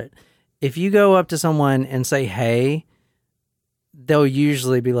word for it. If you go up to someone and say, hey, they'll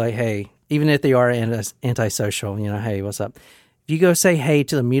usually be like, hey, even if they are antisocial, hey, what's up? If you go say hey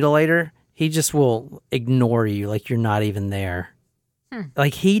to the Mutilator, he just will ignore you like you're not even there.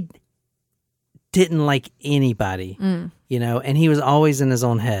 Like he didn't like anybody, and he was always in his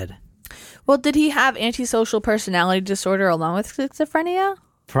own head. Well, did he have antisocial personality disorder along with schizophrenia?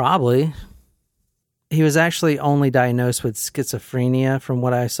 Probably. He was actually only diagnosed with schizophrenia from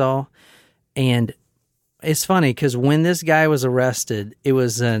what I saw. And it's funny because when this guy was arrested, it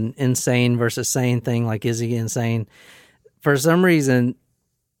was an insane versus sane thing. Like, is he insane? For some reason,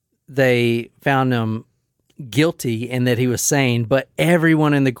 they found him guilty and that he was sane, but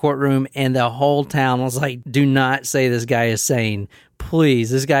everyone in the courtroom and the whole town was like, do not say this guy is sane. Please,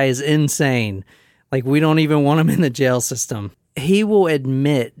 this guy is insane. Like, we don't even want him in the jail system. He will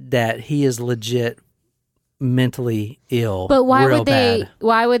admit that he is legit mentally ill. But why real would they? bad.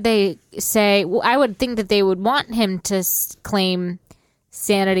 Why would they say? Well, I would think that they would want him to claim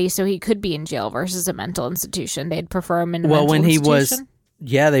sanity so he could be in jail versus a mental institution. They'd prefer him in a mental institution.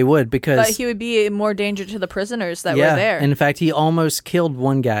 Yeah, they would because. But he would be more danger to the prisoners that were there. In fact, he almost killed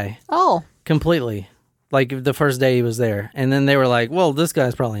one guy. Oh, completely. Like the first day he was there, and then they were like, "Well, this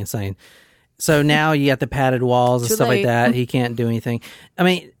guy's probably insane." So now you got the padded walls and stuff like that. He can't do anything. I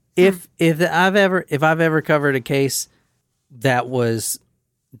mean, if I've ever covered a case that was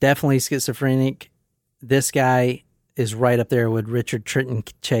definitely schizophrenic, this guy is right up there with Richard Trenton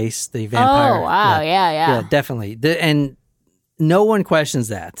Chase, the vampire. Oh, wow, yeah, definitely. And no one questions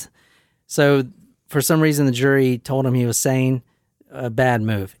that. So for some reason, the jury told him he was sane. A bad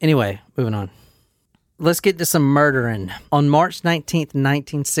move. Anyway, moving on. Let's get to some murdering. On March 19th,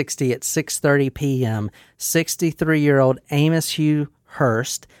 1960 at 6:30 p.m., 63-year-old Amos Hugh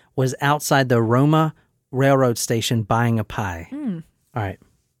Hurst was outside the Roma railroad station buying a pie. All right.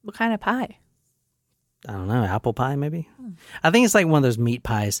 What kind of pie? I don't know. Apple pie, maybe? I think it's like one of those meat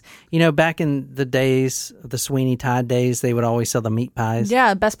pies. Back in the days, the Sweeney Todd days, they would always sell the meat pies.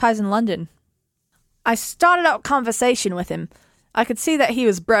 Yeah, best pies in London. I started out conversation with him. I could see that he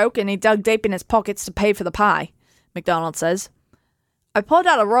was broke and he dug deep in his pockets to pay for the pie, MacDonald says. I pulled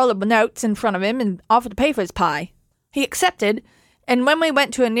out a roll of notes in front of him and offered to pay for his pie. He accepted, and when we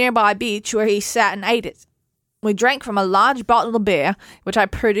went to a nearby beach where he sat and ate it, we drank from a large bottle of beer, which I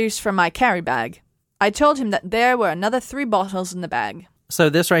produced from my carry bag. I told him that there were another 3 bottles in the bag. So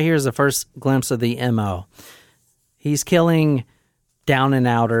this right here is the first glimpse of the MO. He's killing down and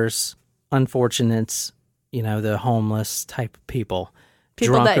outers, unfortunates, the homeless type of people.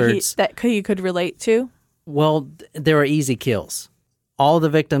 Drunkards. that he could relate to? Well, there were easy kills. All the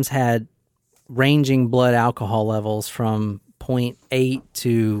victims had ranging blood alcohol levels from 0.8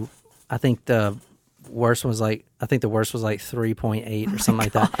 to, I think the worst was like 3.8 or something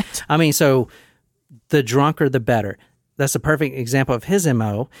like that. I mean, so the drunker, the better. That's a perfect example of his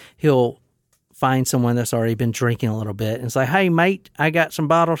MO. He'll find someone that's already been drinking a little bit and say, hey, mate, I got some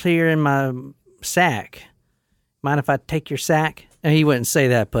bottles here in my sack. Mind if I take your sack? And he wouldn't say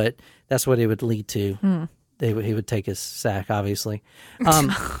that, but that's what it would lead to. He would take his sack, obviously.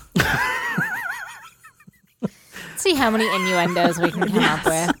 see how many innuendos we can come up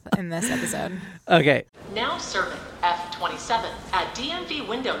with in this episode. Okay. Now serving F27 at DMV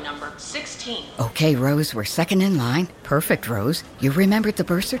window number 16. Okay, Rose, we're second in line. Perfect, Rose. You remembered the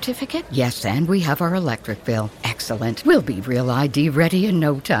birth certificate? Yes, and we have our electric bill. Excellent. We'll be Real ID ready in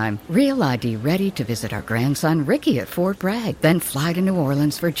no time. Real ID ready to visit our grandson Ricky at Fort Bragg, then fly to New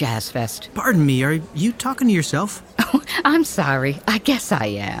Orleans for Jazz Fest. Pardon me, are you talking to yourself? Oh, I'm sorry. I guess I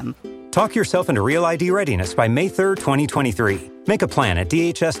am. Talk yourself into Real ID readiness by May 3rd, 2023. Make a plan at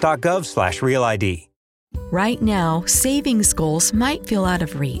dhs.gov/realid. Right now, savings goals might feel out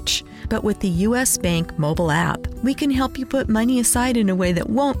of reach, but with the U.S. Bank mobile app, we can help you put money aside in a way that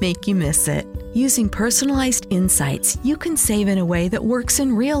won't make you miss it. Using personalized insights, you can save in a way that works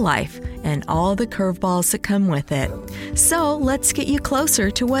in real life and all the curveballs that come with it. So let's get you closer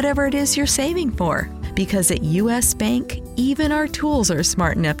to whatever it is you're saving for. Because at U.S. Bank, even our tools are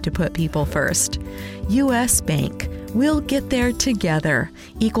smart enough to put people first. U.S. Bank. We'll get there together.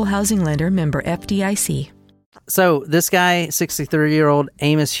 Equal housing lender, member FDIC. So this guy, 63-year-old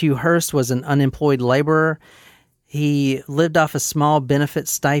Amos Hugh Hurst, was an unemployed laborer. He lived off a small benefit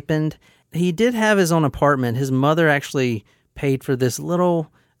stipend, he did have his own apartment. His mother actually paid for this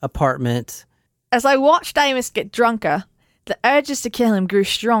little apartment. As I watched Amos get drunker, the urges to kill him grew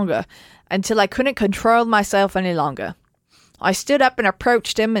stronger until I couldn't control myself any longer. I stood up and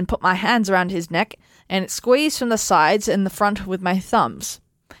approached him and put my hands around his neck and squeezed from the sides and the front with my thumbs.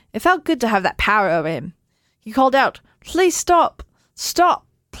 It felt good to have that power over him. He called out, "Please stop! Stop!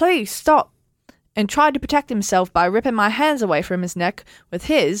 Please stop!" and tried to protect himself by ripping my hands away from his neck with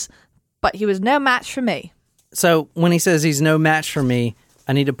his, but he was no match for me. So when he says he's no match for me,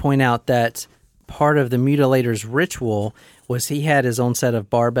 I need to point out that part of the Mutilator's ritual was he had his own set of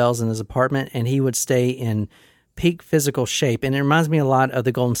barbells in his apartment, and he would stay in peak physical shape. And it reminds me a lot of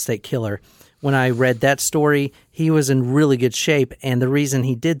the Golden State Killer. When I read that story, he was in really good shape, and the reason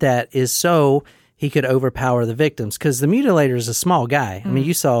he did that is so he could overpower the victims, because the Mutilator is a small guy. I mean,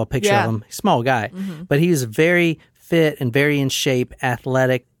 you saw a picture of him, small guy, but he was very fit and very in shape,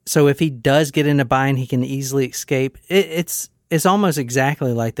 athletic. So if he does get in a bind, he can easily escape. It's almost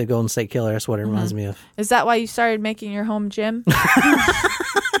exactly like the Golden State Killer. That's what it reminds me of. Is that why you started making your home gym?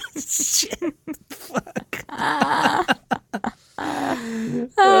 Shit. Fuck.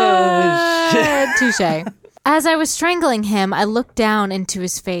 Touche. As I was strangling him, I looked down into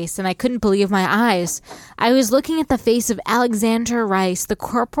his face, and I couldn't believe my eyes. I was looking at the face of Alexander Rice, the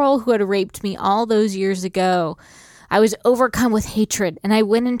corporal who had raped me all those years ago. I was overcome with hatred, and I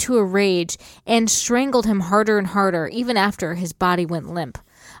went into a rage and strangled him harder and harder, even after his body went limp.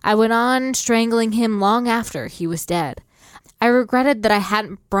 I went on strangling him long after he was dead. I regretted that I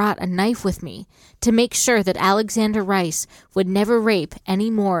hadn't brought a knife with me to make sure that Alexander Rice would never rape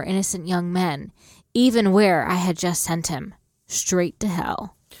any more innocent young men, even where I had just sent him straight to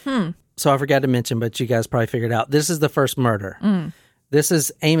hell. So I forgot to mention, but you guys probably figured out, this is the first murder. This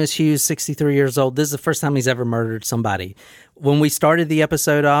is Amos Hughes, 63 years old. This is the first time he's ever murdered somebody. When we started the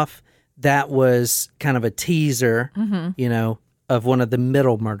episode off, that was kind of a teaser, of one of the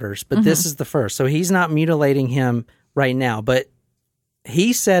middle murders. But this is the first. So he's not mutilating him right now. But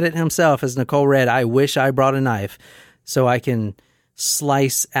he said it himself, as Nicole read, "I wish I brought a knife so I can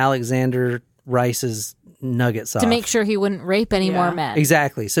slice Alexander Rice's nuggets off." To make sure he wouldn't rape any more men.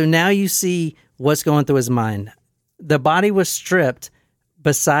 Exactly. So now you see what's going through his mind. The body was stripped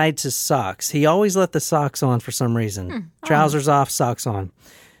besides his socks. He always left the socks on for some reason. Trousers off, socks on.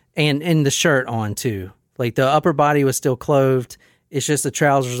 And the shirt on too. Like the upper body was still clothed. It's just the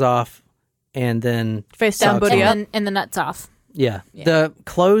trousers off and then face down, booty up. And the nuts off. Yeah. The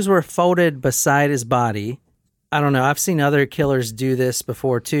clothes were folded beside his body. I don't know. I've seen other killers do this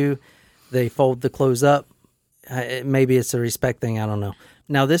before too. They fold the clothes up. Maybe it's a respect thing. I don't know.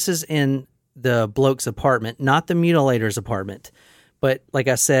 Now, this is in the bloke's apartment, not the mutilator's apartment. But like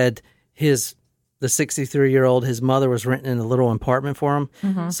I said, the 63-year-old, his mother was renting a little apartment for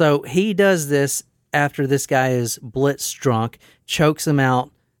him. So he does this after this guy is blitz drunk, chokes him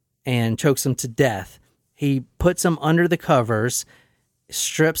out, and chokes him to death. He puts him under the covers,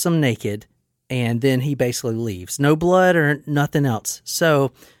 strips him naked, and then he basically leaves. No blood or nothing else.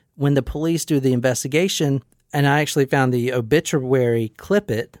 So when the police do the investigation, and I actually found the obituary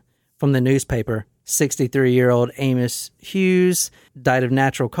clippet from the newspaper, 63-year-old Amos Hughes died of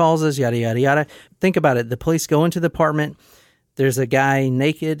natural causes, yada, yada, yada. Think about it. The police go into the apartment. There's a guy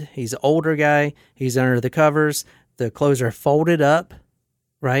naked. He's an older guy. He's under the covers. The clothes are folded up,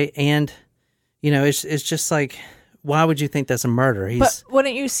 right? And, it's just like, why would you think that's a murder? But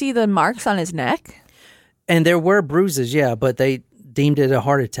wouldn't you see the marks on his neck? And there were bruises, yeah, but they deemed it a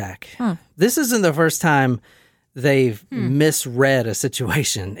heart attack. This isn't the first time they've misread a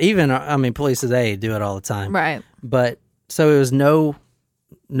situation. Even, police today do it all the time. Right. But, so it was no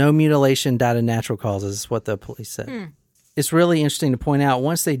mutilation, died of natural causes, is what the police said. It's really interesting to point out,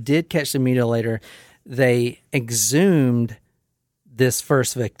 once they did catch the mutilator, they exhumed this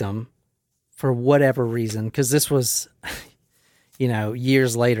first victim for whatever reason, because this was,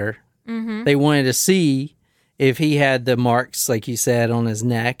 years later. They wanted to see if he had the marks, like you said, on his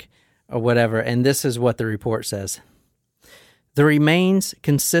neck or whatever, and this is what the report says. The remains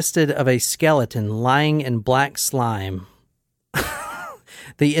consisted of a skeleton lying in black slime.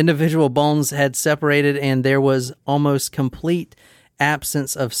 The individual bones had separated, and there was almost complete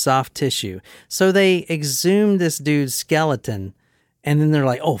absence of soft tissue. So they exhumed this dude's skeleton, and then they're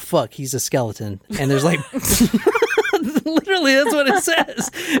like, "Oh, fuck, he's a skeleton." And there's like... Literally, that's what it says.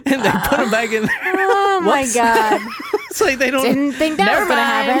 And they put him back in there. Oh, my God. It's like they don't... Didn't think that was going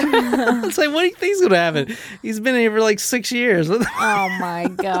to happen. It's like, what do you think's going to happen? He's been here for like 6 years. Oh, my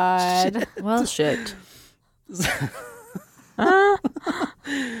God. Well, shit.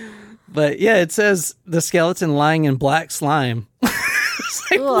 But yeah, it says the skeleton lying in black slime.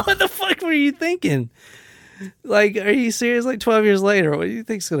 Like, what the fuck were you thinking? Like, are you serious? Like 12 years later, what do you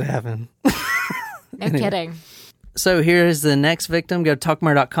think's going to happen? No kidding. So here's the next victim. Go to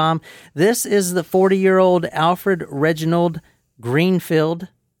talkmurder.com. This is the 40-year-old Alfred Reginald Greenfield.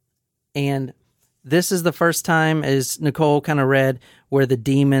 And this is the first time, as Nicole kind of read, where the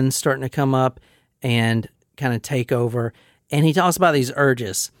demon's starting to come up and kind of take over. And he talks about these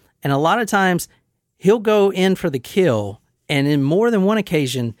urges. And a lot of times he'll go in for the kill. And in more than one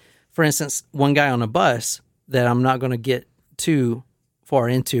occasion, for instance, one guy on a bus that I'm not going to get too far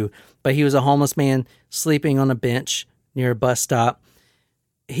into, but he was a homeless man sleeping on a bench near a bus stop.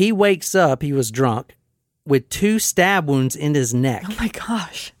 He wakes up, he was drunk, with 2 stab wounds in his neck. Oh my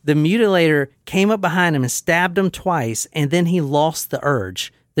gosh. The mutilator came up behind him and stabbed him twice, and then he lost the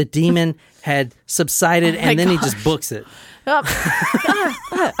urge. The demon had subsided, and then he just books it.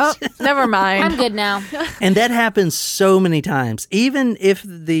 Oh, never mind. I'm good now. And that happens so many times. Even if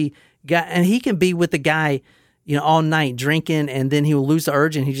the guy, and he can be with the guy, all night drinking, and then he will lose the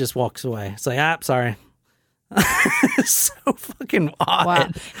urge and he just walks away. It's like, sorry. It's so fucking odd. Wow.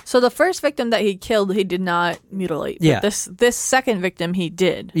 So the first victim that he killed, he did not mutilate. Yeah. But this second victim, he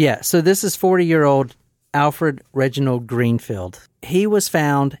did. Yeah. So this is 40-year-old Alfred Reginald Greenfield. He was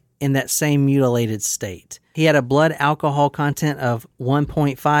found in that same mutilated state. He had a blood alcohol content of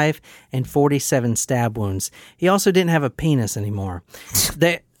 1.5 and 47 stab wounds. He also didn't have a penis anymore.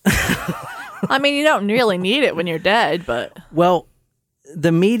 I mean, you don't really need it when you're dead, but... Well,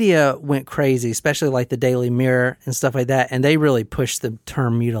 the media went crazy, especially like the Daily Mirror and stuff like that, and they really pushed the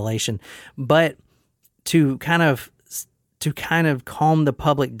term mutilation. But to kind of calm the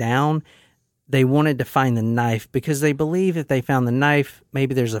public down, they wanted to find the knife because they believe if they found the knife,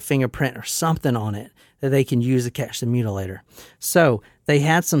 maybe there's a fingerprint or something on it that they can use to catch the mutilator. So they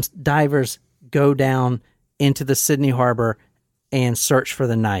had some divers go down into the Sydney Harbor and search for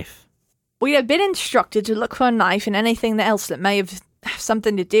the knife. We had been instructed to look for a knife and anything else that may have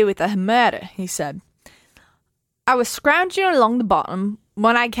something to do with the murder, he said. I was scrounging along the bottom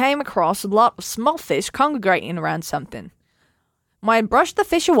when I came across a lot of small fish congregating around something. When I brushed the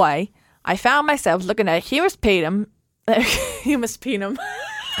fish away, I found myself looking at a humus penum. Humus penum.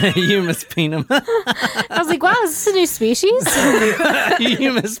 Humus penum. I was like, wow, is this a new species?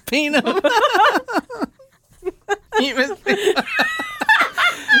 Humus penum. Humus penum.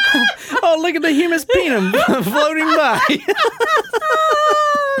 Oh, look at the humus penum floating by.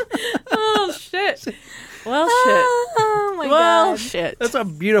 Oh, shit. Well, shit. Oh, my well, God. Shit. That's a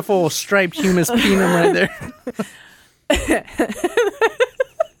beautiful striped humus penum right there.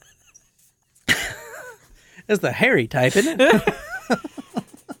 That's the hairy type, isn't it?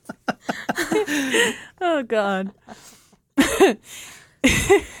 Oh, God.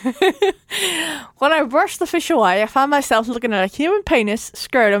 When I brushed the fish away, I found myself looking at a human penis,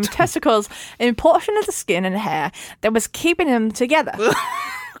 scrotum, testicles, and portion of the skin and hair that was keeping them together.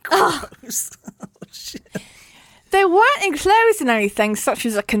 Gross. Oh, shit. They weren't enclosed in anything such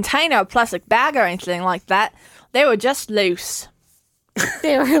as a container or plastic bag or anything like that. They were just loose.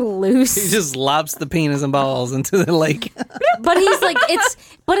 They were loose. He just lobs the penis and balls into the lake. But he's like,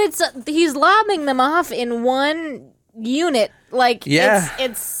 he's lobbing them off in one unit. Like, yeah.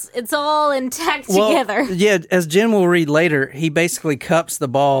 it's all intact together. Yeah, as Jen will read later, he basically cups the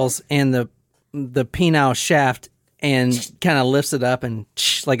balls and the penile shaft and kind of lifts it up and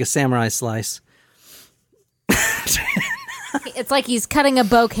like a samurai slice. It's like he's cutting a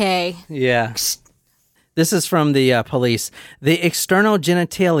bouquet. Yeah. This is from the police. The external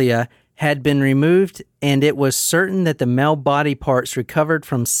genitalia had been removed, and it was certain that the male body parts recovered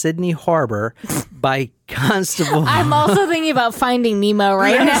from Sydney Harbor by Constable... I'm also thinking about Finding Nemo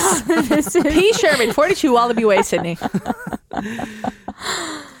right now. P. Sherman, 42 Wallaby Way, Sydney.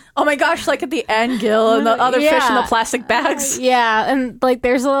 Oh my gosh, like at the end, Gil, and the other fish in the plastic bags. Yeah, and like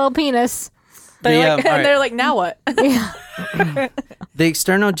there's a little penis. They're like, now what? Yeah. The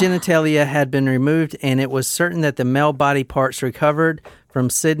external genitalia had been removed, and it was certain that the male body parts recovered from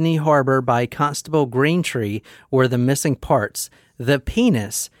Sydney Harbor by Constable Greentree were the missing parts. The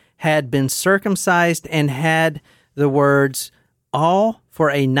penis had been circumcised and had the words, "All for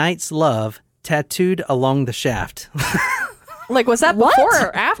a night's love," tattooed along the shaft. Like, was that before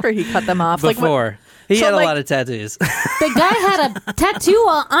or after he cut them off? Before. He had a lot of tattoos. The guy had a tattoo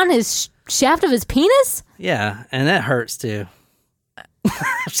on his shaft of his penis? Yeah, and that hurts too. I'm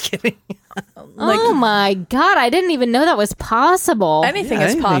just kidding. Oh my God, I didn't even know that was possible.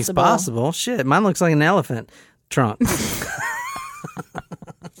 Anything's possible. Shit, mine looks like an elephant trunk.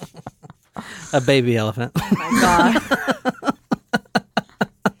 A baby elephant. Oh my God.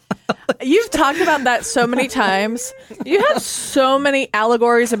 You've talked about that so many times. You have so many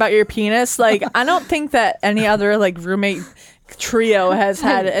allegories about your penis. Like, I don't think that any other like roommate trio has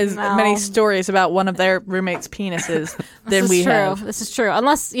had as many stories about one of their roommates' penises than we have. This is true.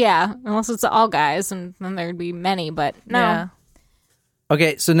 Unless it's all guys, and then there'd be many. But no. Yeah.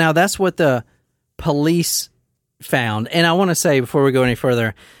 Okay, so now that's what the police found. And I want to say, before we go any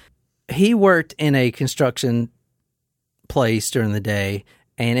further, he worked in a construction place during the day,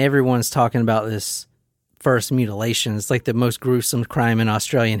 and everyone's talking about this first mutilation. It's like the most gruesome crime in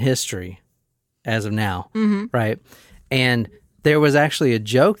Australian history as of now, right? And there was actually a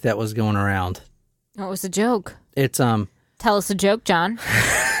joke that was going around. What was the joke? It's Tell us a joke, John.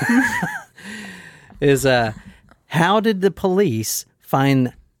 How did the police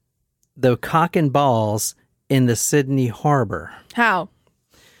find the cock and balls in the Sydney Harbor? How?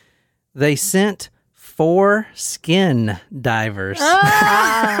 They sent 4 skin divers. 4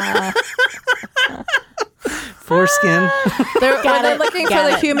 skin. They're looking for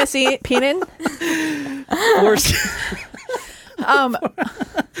the humusy penin.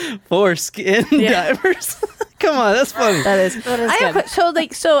 4 skin divers. Come on, that's funny. That is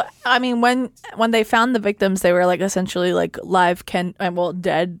good. So I mean, when they found the victims, they were like essentially like live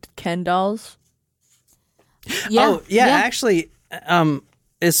dead Ken dolls. Yeah. Oh, yeah. Actually,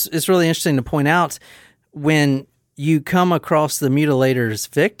 it's really interesting to point out, when you come across the mutilator's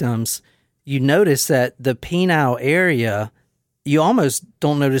victims, you notice that the penile area, you almost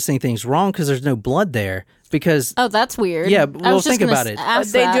don't notice anything's wrong because there's no blood there. Because that's weird. Yeah, well, think about it.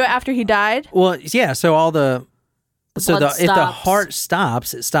 They do it after he died? Well, yeah. So if the heart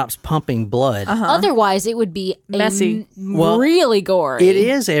stops, it stops pumping blood. Otherwise, it would be messy, really gory. It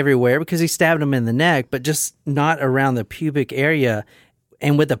is everywhere because he stabbed him in the neck, but just not around the pubic area.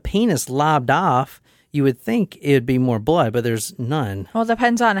 And with the penis lobbed off, you would think it would be more blood, but there's none. Well, it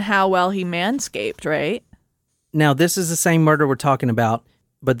depends on how well he manscaped, right? Now, this is the same murder we're talking about,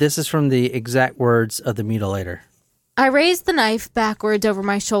 but this is from the exact words of the mutilator. I raised the knife backwards over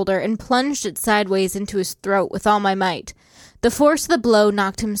my shoulder and plunged it sideways into his throat with all my might. The force of the blow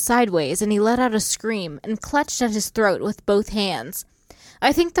knocked him sideways, and he let out a scream and clutched at his throat with both hands.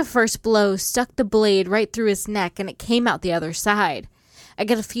 I think the first blow stuck the blade right through his neck, and it came out the other side. I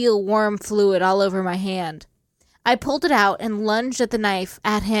could feel warm fluid all over my hand. I pulled it out and lunged at the knife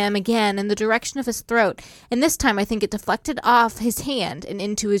at him again in the direction of his throat, and this time I think it deflected off his hand and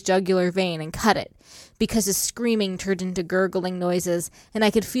into his jugular vein and cut it, because his screaming turned into gurgling noises, and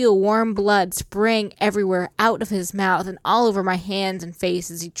I could feel warm blood spraying everywhere out of his mouth and all over my hands and face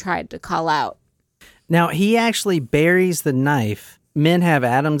as he tried to call out. Now, he actually buries the knife. Men have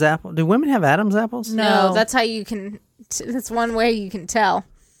Adam's apple. Do women have Adam's apples? No, that's how you can... That's one way you can tell.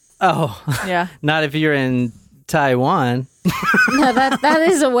 Oh. Yeah. Not if you're in Taiwan. No, that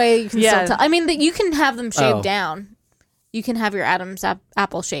is a way you can still tell. I mean, you can have them shaved down. You can have your Adam's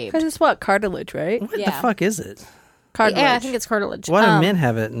apple shaved. Because it's cartilage, right? What the fuck is it? Cartilage. Yeah, I think it's cartilage. Why do men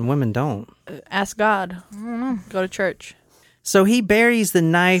have it and women don't? Ask God. I don't know. Go to church. So he buries the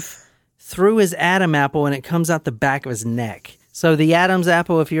knife through his Adam apple and it comes out the back of his neck. So the Adam's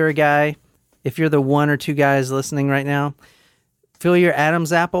apple, if you're a guy, if you're the 1 or 2 guys listening right now, feel your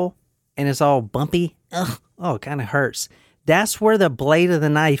Adam's apple and it's all bumpy. Ugh. Oh, it kind of hurts. That's where the blade of the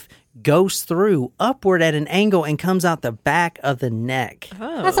knife goes through upward at an angle and comes out the back of the neck.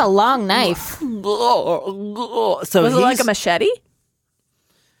 Oh. That's a long knife. So was it like a machete?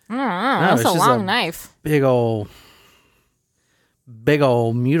 I don't know. That's a long knife. Big old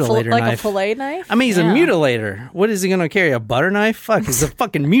mutilator knife. Like a fillet knife? I mean, he's a mutilator. What is he going to carry? A butter knife? Fuck, he's a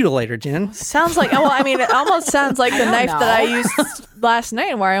fucking mutilator, Jen. Sounds like, well, I mean, it almost sounds like the knife that I used last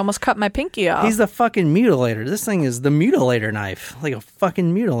night where I almost cut my pinky off. He's the fucking mutilator. This thing is the mutilator knife. Like a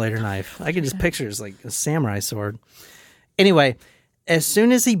fucking mutilator knife. I can just picture it's like a samurai sword. Anyway, as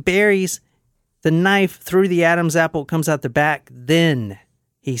soon as he buries the knife through the Adam's apple, comes out the back, then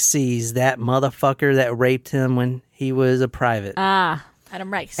he sees that motherfucker that raped him when he was a private.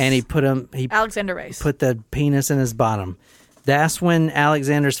 Adam Rice. And Alexander Rice. Put the penis in his bottom. That's when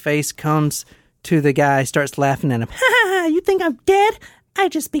Alexander's face comes to the guy, starts laughing at him. Ha ha, you think I'm dead? I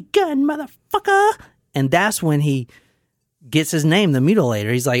just begun, motherfucker. And that's when he gets his name, the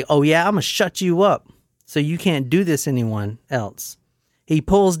Mutilator. He's like, oh yeah, I'm going to shut you up so you can't do this to anyone else. He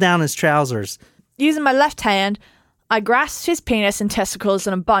pulls down his trousers. Using my left hand, I grasped his penis and testicles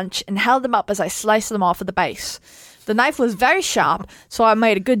in a bunch and held them up as I sliced them off at the base. The knife was very sharp, so I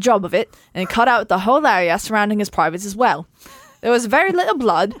made a good job of it and cut out the whole area surrounding his privates as well. There was very little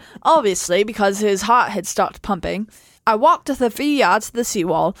blood, obviously, because his heart had stopped pumping. I walked the 3 yards to the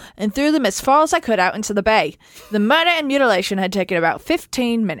seawall and threw them as far as I could out into the bay. The murder and mutilation had taken about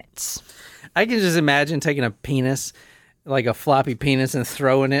 15 minutes. I can just imagine taking a penis, like a floppy penis, and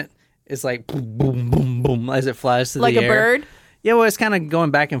throwing it. It's like boom, boom, boom, boom, as it flies through the air. Like a bird? Yeah, well, it's kind of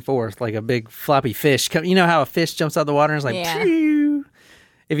going back and forth like a big floppy fish. You know how a fish jumps out of the water and it's like, pew.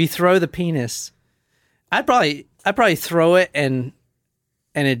 If you throw the penis, I'd probably throw it and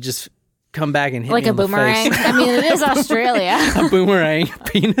it just come back and hit like me a in the boomerang. face. I mean, it is Australia. A boomerang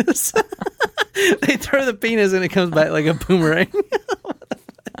penis. They throw the penis and it comes back like a boomerang.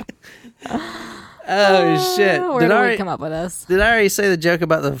 Oh shit! Where did we come up with this? Did I already say the joke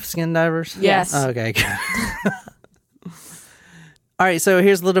about the skin divers? Yes. Oh, okay. All right, so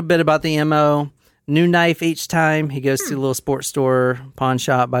here's a little bit about the MO. New knife each time. He goes to a little sports store, pawn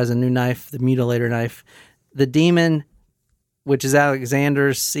shop, buys a new knife, the Mutilator knife. The demon, which is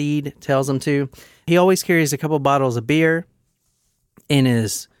Alexander's seed, tells him to. He always carries a couple bottles of beer in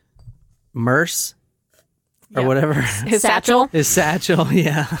his merce or whatever. His satchel? His satchel,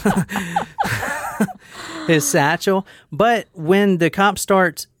 yeah. His satchel. But when the cops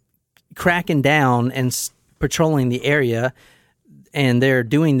start cracking down and patrolling the area, and they're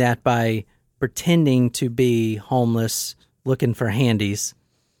doing that by pretending to be homeless, looking for handies.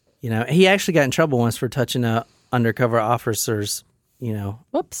 You know, he actually got in trouble once for touching a undercover officer's,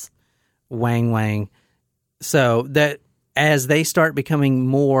 whoops, wang. So that as they start becoming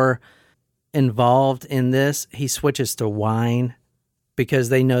more involved in this, he switches to wine because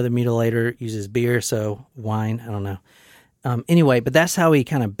they know the mutilator uses beer, so wine, I don't know. Anyway, but that's how he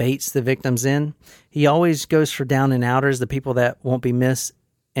kind of baits the victims in. He always goes for down and outers, the people that won't be missed,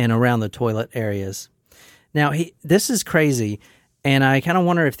 and around the toilet areas. Now, this is crazy, and I kind of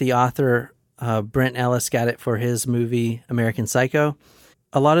wonder if the author, Brent Ellis, got it for his movie, American Psycho.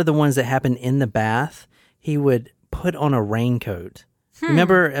 A lot of the ones that happen in the bath, he would put on a raincoat.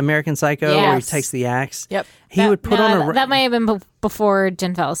 Remember American Psycho, where he takes the axe? Yep. He would put on a... That might have been before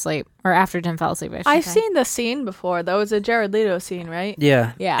Jen fell asleep, or after Jen fell asleep. I've seen the scene before. That was a Jared Leto scene, right?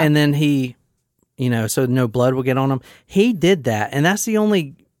 Yeah. Yeah. And then he, so no blood will get on him. He did that, and that's the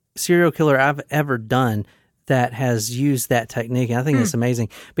only serial killer I've ever done that has used that technique. And I think it's amazing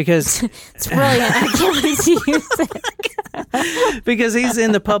because... It's brilliant. I can't wait to use it. Because he's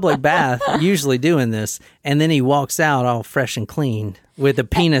in the public bath usually doing this, and then he walks out all fresh and clean with a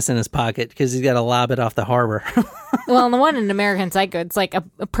penis in his pocket because he's got to lob it off the harbor. Well, and the one in American Psycho, it's like a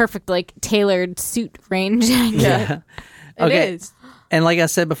perfect, tailored suit range. Yeah. It is. And like I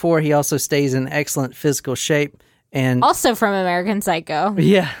said before, he also stays in excellent physical shape. And also from American Psycho.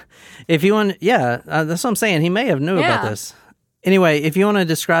 Yeah. If you want, that's what I'm saying. He may have knew about this. Anyway, if you want to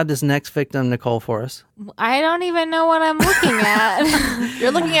describe this next victim, Nicole, for us. I don't even know what I'm looking at.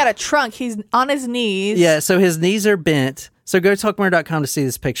 You're looking at a trunk. He's on his knees. Yeah, so his knees are bent. So go to talkmurder.com to see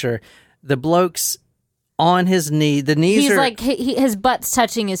this picture. The bloke's on his knee. The knees he's are... like, his butt's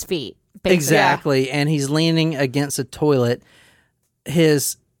touching his feet. Basically. Exactly. And he's leaning against a toilet.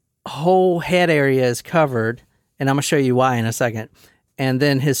 His whole head area is covered. And I'm going to show you why in a second. And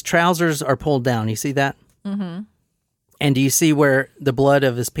then his trousers are pulled down. You see that? Mm-hmm. And do you see where the blood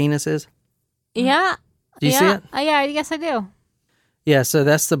of his penis is? Yeah. Do you see it? Yeah, I guess I do. Yeah, so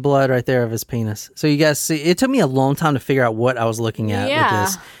that's the blood right there of his penis. So you guys see, it took me a long time to figure out what I was looking at with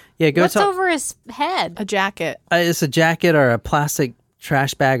this. Yeah, What's over his head? A jacket. It's a jacket or a plastic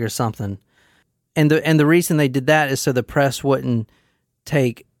trash bag or something. And the reason they did that is so the press wouldn't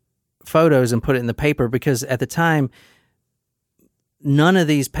take photos and put it in the paper, because at the time, none of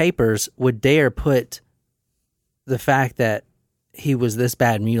these papers would dare put the fact that he was this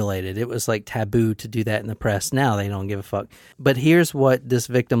bad mutilated. It was like taboo to do that in the press. Now they don't give a fuck. But here's what this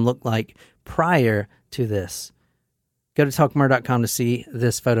victim looked like prior to this. Go to talkmurder.com to see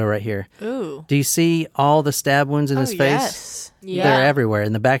this photo right here. Ooh. Do you see all the stab wounds in his face? Yes. Yeah. They're everywhere.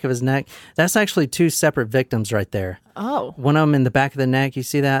 In the back of his neck. That's actually two separate victims right there. Oh. One of them in the back of the neck. You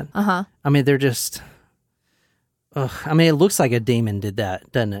see that? Uh-huh. I mean, they're just... I mean, it looks like a demon did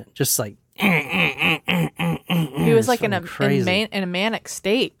that, doesn't it? Just like... He was like in a manic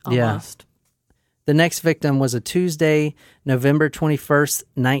state almost. Yeah. The next victim was a Tuesday, November 21st,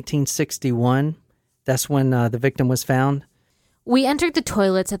 1961. That's when the victim was found. We entered the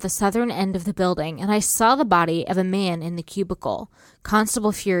toilets at the southern end of the building, and I saw the body of a man in the cubicle.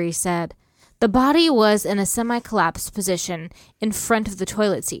 Constable Fury said, "The body was in a semi-collapsed position in front of the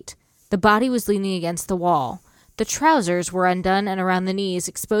toilet seat. The body was leaning against the wall. The trousers were undone and around the knees,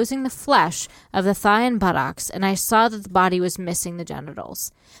 exposing the flesh of the thigh and buttocks, and I saw that the body was missing the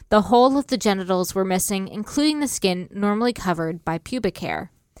genitals. The whole of the genitals were missing, including the skin normally covered by pubic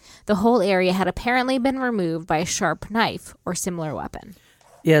hair. The whole area had apparently been removed by a sharp knife or similar weapon.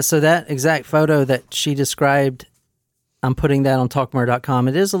 Yeah, so that exact photo that she described, I'm putting that on talkmurder.com.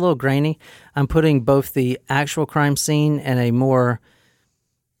 It is a little grainy. I'm putting both the actual crime scene and a more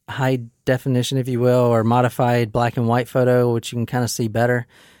high definition, if you will, or modified black and white photo, which you can kind of see better.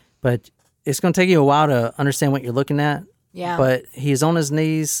 But it's going to take you a while to understand what you're looking at. Yeah. But he's on his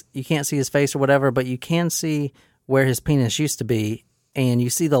knees. You can't see his face or whatever, but you can see where his penis used to be, and you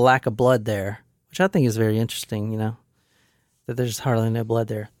see the lack of blood there, which I think is very interesting, that there's hardly no blood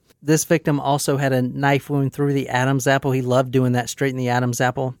there. This victim also had a knife wound through the Adam's apple. He loved doing that straight in the Adam's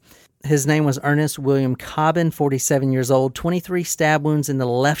apple. His name was Ernest William Cobbin, 47 years old, 23 stab wounds in the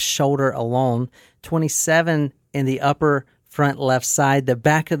left shoulder alone, 27 in the upper front left side. The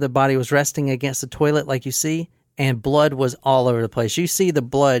back of the body was resting against the toilet like you see, and blood was all over the place. You see the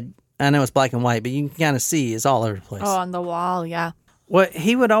blood, I know it's black and white, but you can kind of see it's all over the place. Oh, on the wall, yeah. Well,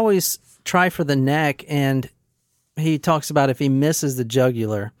 he would always try for the neck, and he talks about if he misses the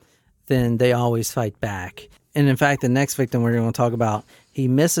jugular, then they always fight back. And in fact, the next victim we're going to talk about, he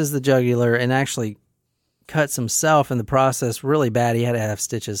misses the jugular and actually cuts himself in the process really bad. He had to have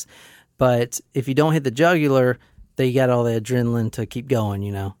stitches. But if you don't hit the jugular, they got all the adrenaline to keep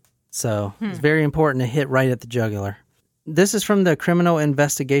going, So it's very important to hit right at the jugular. This is from the Criminal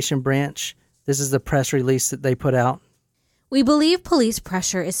Investigation Branch. This is the press release that they put out. We believe police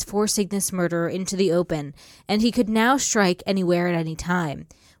pressure is forcing this murderer into the open, and he could now strike anywhere at any time.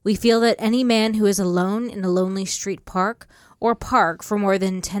 We feel that any man who is alone in a lonely street park or park for more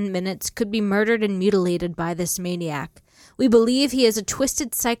than 10 minutes could be murdered and mutilated by this maniac. We believe he is a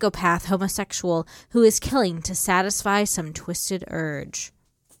twisted psychopath homosexual who is killing to satisfy some twisted urge.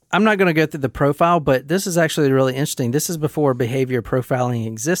 I'm not going to go through the profile, but this is actually really interesting. This is before behavior profiling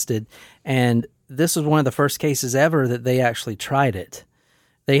existed, and this was one of the first cases ever that they actually tried it.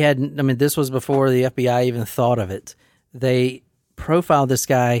 This was before the FBI even thought of it. They profiled this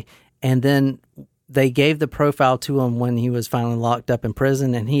guy, and then they gave the profile to him when he was finally locked up in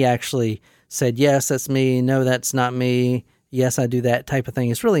prison, and he actually said, yes, that's me. No, that's not me. Yes, I do that type of thing.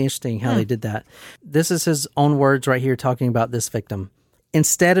 It's really interesting how they did that. This is his own words right here talking about this victim.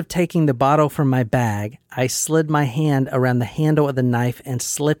 Instead of taking the bottle from my bag, I slid my hand around the handle of the knife and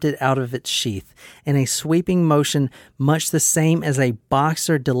slipped it out of its sheath in a sweeping motion, much the same as a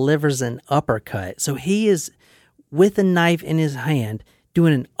boxer delivers an uppercut. So he is with a knife in his hand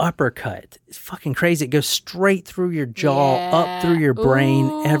doing an uppercut. It's fucking crazy. It goes straight through your jaw, up through your brain,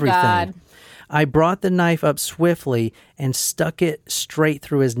 everything. God. I brought the knife up swiftly and stuck it straight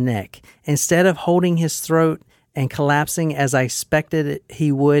through his neck. Instead of holding his throat and collapsing as I expected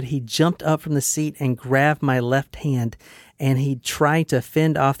he would, he jumped up from the seat and grabbed my left hand, and he tried to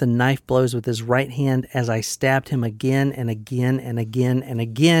fend off the knife blows with his right hand as I stabbed him again and again and again and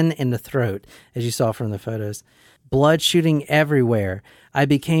again in the throat, as you saw from the photos. Blood shooting everywhere. I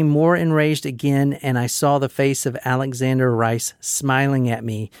became more enraged again, and I saw the face of Alexander Rice smiling at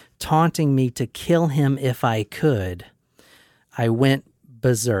me, taunting me to kill him if I could. I went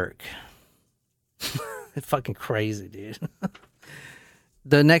berserk. It's fucking crazy, dude.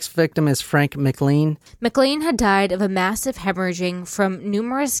 The next victim is Frank McLean. McLean had died of a massive hemorrhaging from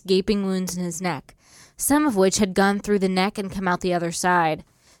numerous gaping wounds in his neck, some of which had gone through the neck and come out the other side.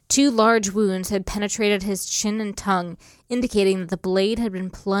 2 large wounds had penetrated his chin and tongue, indicating that the blade had been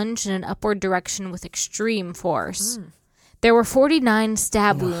plunged in an upward direction with extreme force. There were 49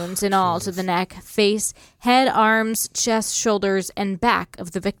 stab wounds in all to the neck, face, head, arms, chest, shoulders, and back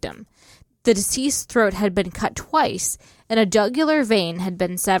of the victim. The deceased's throat had been cut twice, and a jugular vein had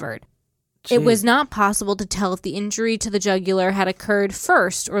been severed. Jeez. It was not possible to tell if the injury to the jugular had occurred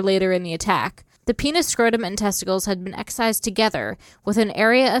first or later in the attack. The penis, scrotum, and testicles had been excised together, with an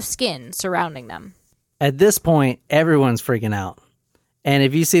area of skin surrounding them. At this point, everyone's freaking out. And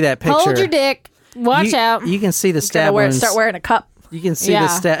if you see that picture... Hold your dick. Watch out. You can see the stab wounds. Start wearing a cup. You can see the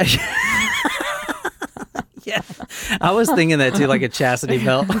stab... Yeah, I was thinking that too, like a chastity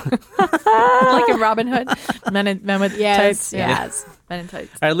belt. Like in Robin Hood. Men with tights. Yes. Men in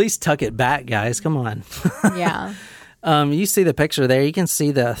tights. Or at least tuck it back, guys. Come on. Yeah. You see the picture there. You can see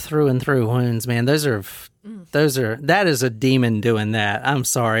the through and through wounds, man. That is a demon doing that. I'm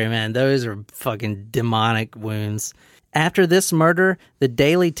sorry, man. Those are fucking demonic wounds. After this murder, the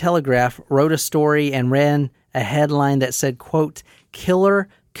Daily Telegraph wrote a story and ran a headline that said, quote, "Killer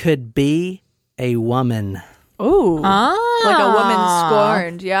could be a woman." Ooh. Like a woman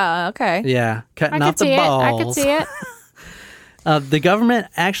scorned. Yeah, okay. Yeah, cutting off the balls. I could see it. The government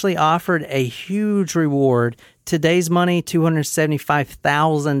actually offered a huge reward. Today's money,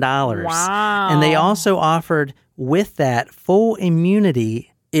 $275,000. Wow. And they also offered, with that, full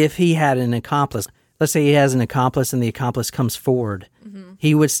immunity if he had an accomplice, let's say he has an accomplice and the accomplice comes forward,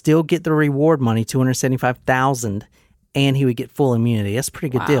 he would still get the reward money, $275,000, and he would get full immunity. That's a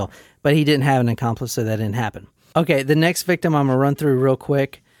pretty good deal. But he didn't have an accomplice, so that didn't happen. Okay, the next victim I'm going to run through real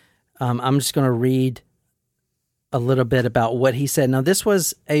quick. I'm just going to read a little bit about what he said. Now, this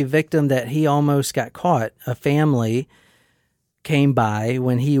was a victim that he almost got caught. A family came by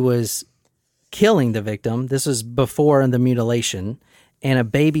when he was killing the victim. This was before the mutilation, and a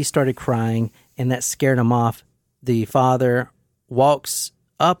baby started crying, and that scared him off. The father walks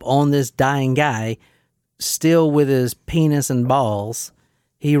up on this dying guy, still with his penis and balls.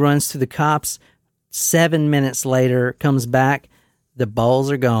 He runs to the cops. 7 minutes later, comes back. The balls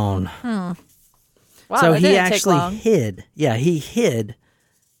are gone. Wow, so that he didn't take actually long. hid. Yeah, he hid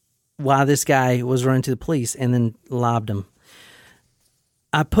while this guy was running to the police and then lobbed him.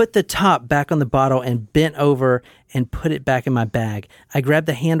 I put the top back on the bottle and bent over and put it back in my bag. I grabbed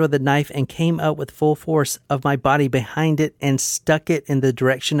the handle of the knife and came up with full force of my body behind it and stuck it in the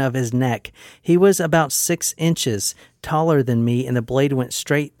direction of his neck. He was about 6 inches taller than me, and the blade went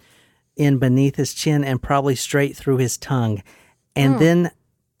straight in beneath his chin and probably straight through his tongue. And then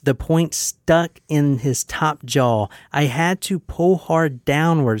the point stuck in his top jaw. I had to pull hard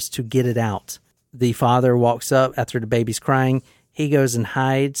downwards to get it out. The father walks up after the baby's crying. He goes and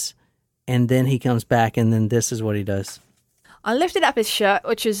hides, and then he comes back, and then this is what he does. I lifted up his shirt,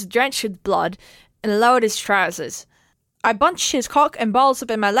 which was drenched with blood, and lowered his trousers. I bunched his cock and balls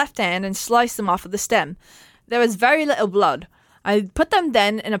up in my left hand and sliced them off with the stem. There was very little blood. I put them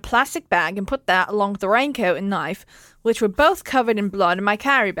then in a plastic bag and put that along with the raincoat and knife, which were both covered in blood, in my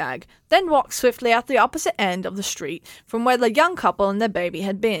carry bag, then walked swiftly out the opposite end of the street from where the young couple and their baby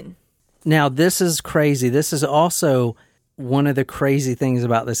had been. Now, this is crazy. This is also one of the crazy things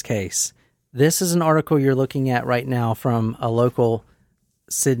about this case. This is an article you're looking at right now from a local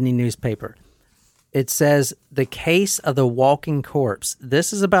Sydney newspaper. It says, the case of the walking corpse.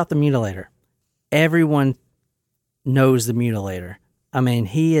 This is about the mutilator. Everyone knows the mutilator. I mean,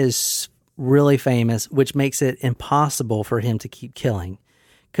 he is really famous, which makes it impossible for him to keep killing,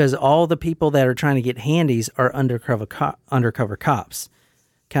 because all the people that are trying to get handies are undercover cops,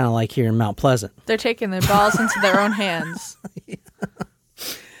 kind of like here in Mount Pleasant. They're taking their balls into their own hands.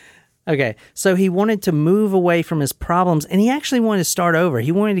 Okay, so he wanted to move away from his problems, and he actually wanted to start over.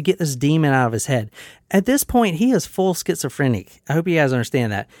 He wanted to get this demon out of his head. At this point, he is full schizophrenic. I hope you guys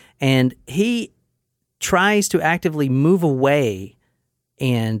understand that. And he tries to actively move away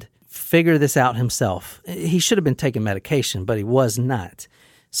and figure this out himself. He should have been taking medication, but he was not.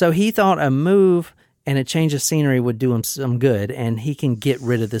 So he thought a move and a change of scenery would do him some good, and he can get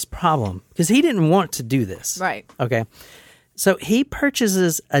rid of this problem, because he didn't want to do this. Right. Okay. So he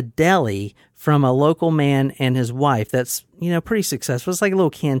purchases a deli from a local man and his wife that's, pretty successful. It's like a little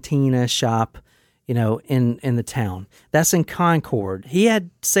cantina shop, in the town. That's in Concord. He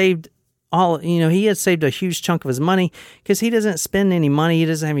had saved a huge chunk of his money, because he doesn't spend any money. He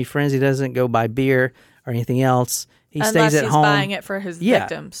doesn't have any friends. He doesn't go buy beer or anything else. He stays at home. Unless he's buying it for his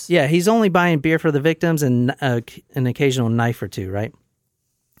victims. Yeah, he's only buying beer for the victims and an occasional knife or two, right?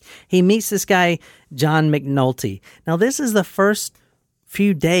 He meets this guy, John McNulty. Now, this is the first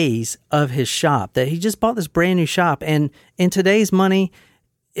few days of his shop that he just bought this brand new shop. And in today's money,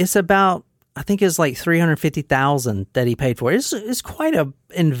 it's about, I think it's like $350,000 that he paid for. It's quite an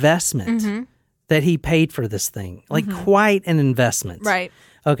investment that he paid for this thing. Like quite an investment. Right.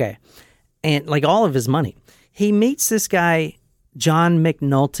 Okay. And like all of his money. He meets this guy, John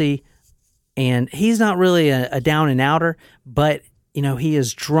McNulty, and he's not really a down and outer, but he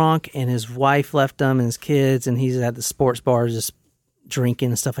is drunk, and his wife left him and his kids, and he's at the sports bar just drinking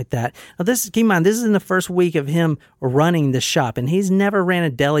and stuff like that. Now, keep in mind, this is in the first week of him running the shop, and he's never ran a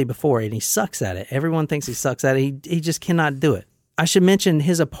deli before, and he sucks at it. Everyone thinks he sucks at it. He just cannot do it. I should mention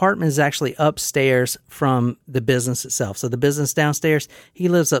his apartment is actually upstairs from the business itself. So the business downstairs, he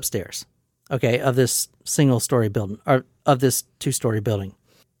lives upstairs, okay, of this single-story building, or of this two-story building.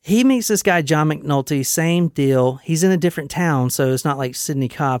 He meets this guy, John McNulty, same deal. He's in a different town, so it's not like Sydney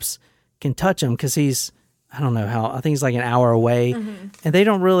cops can touch him, because he's, I don't know how, I think he's like an hour away. And they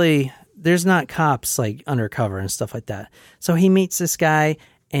don't really, there's not cops like undercover and stuff like that. So he meets this guy,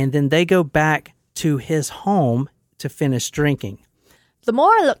 and then they go back to his home to finish drinking. The more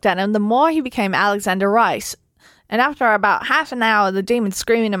I looked at him, the more he became Alexander Rice. And after about half an hour of the demon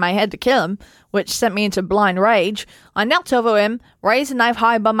screaming in my head to kill him, which sent me into blind rage, I knelt over him, raised a knife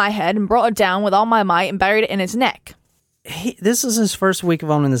high above my head, and brought it down with all my might and buried it in his neck. This is his first week of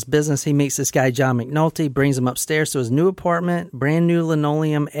owning this business. He meets this guy, John McNulty, brings him upstairs to his new apartment, brand new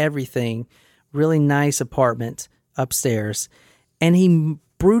linoleum, everything. Really nice apartment upstairs. And he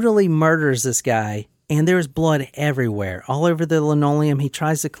brutally murders this guy, and there's blood everywhere, all over the linoleum. He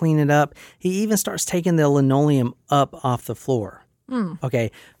tries to clean it up. He even starts taking the linoleum up off the floor.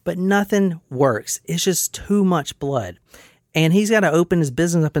 Okay, but nothing works. It's just too much blood. And he's got to open his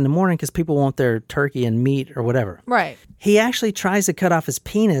business up in the morning because people want their turkey and meat or whatever. Right. He actually tries to cut off his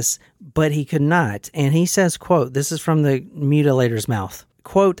penis, but he could not. And he says, quote, this is from the mutilator's mouth,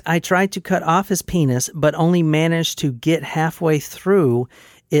 quote, I tried to cut off his penis, but only managed to get halfway through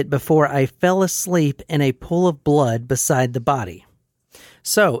it before I fell asleep in a pool of blood beside the body.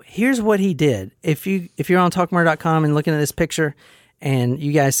 So here's what he did. If you're on talkmurder.com and looking at this picture and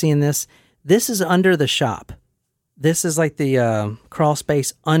you guys seeing this is under the shop. This is like the crawl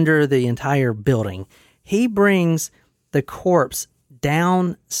space under the entire building. He brings the corpse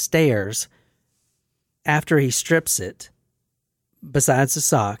downstairs after he strips it, besides the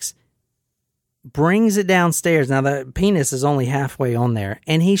socks, brings it downstairs. Now, the penis is only halfway on there,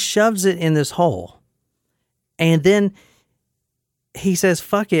 and he shoves it in this hole. And then he says,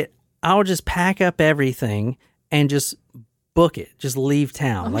 fuck it, I'll just pack up everything and just book it. Just leave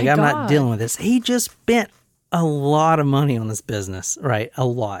town. I'm not dealing with this. He just spent a lot of money on this business, right? A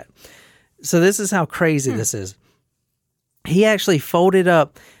lot. So this is how crazy this is. He actually folded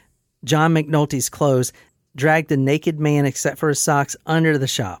up John McNulty's clothes, dragged the naked man except for his socks under the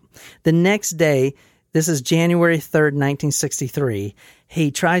shop. The next day, this is January 3rd, 1963,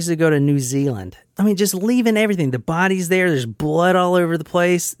 he tries to go to New Zealand. I mean, just leaving everything. The body's there. There's blood all over the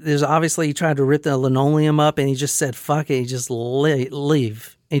place. There's obviously, he tried to rip the linoleum up and he just said, fuck it. He just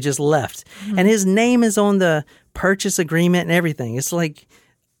leave. He just left. And his name is on the purchase agreement and everything. It's like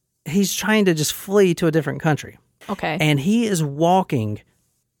he's trying to just flee to a different country. Okay. And he is walking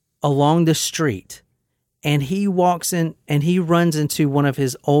along the street and he walks in and he runs into one of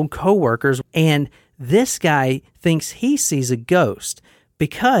his old coworkers. And this guy thinks he sees a ghost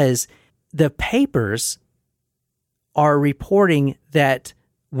because the papers are reporting that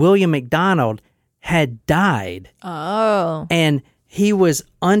William MacDonald had died. Oh. And he was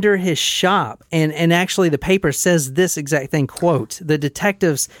under his shop. And actually the paper says this exact thing, quote, the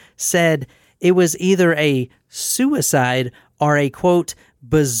detectives said it was either a suicide or a, quote,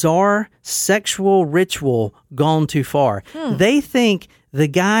 bizarre sexual ritual gone too far. They think the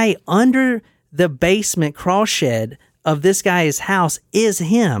guy under the basement crawl shed of this guy's house is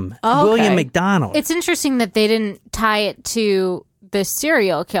him, William MacDonald. It's interesting that they didn't tie it to the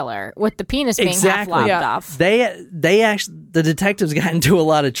serial killer with the penis being half lopped off. They actually, the detectives got into a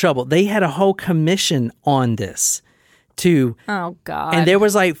lot of trouble. They had a whole commission on this to, oh God. And there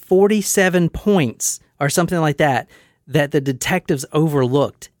was like 47 points or something like that the detectives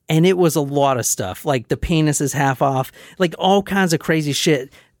overlooked. And it was a lot of stuff, like the penis is half off, like all kinds of crazy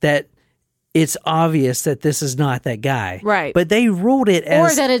shit that it's obvious that this is not that guy. Right. But they ruled it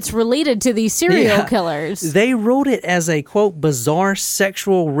as... Or that it's related to these serial killers. They ruled it as a, quote, bizarre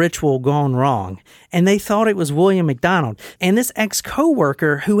sexual ritual gone wrong. And they thought it was William MacDonald. And this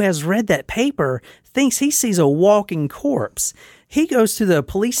ex-coworker who has read that paper thinks he sees a walking corpse. He goes to the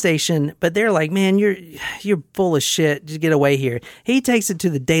police station, but they're like, man, you're full of shit. Just get away here. He takes it to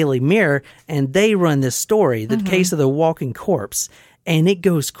the Daily Mirror, and they run this story, the case of the walking corpse. And it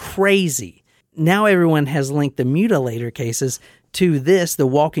goes crazy. Now everyone has linked the Mutilator cases to this, the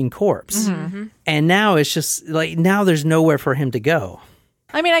walking corpse. And now it's just like, now there's nowhere for him to go.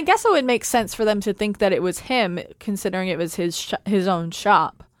 I mean, I guess it would make sense for them to think that it was him, considering it was his own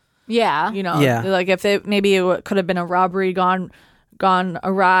shop. Yeah. You know, like if maybe it could have been a robbery gone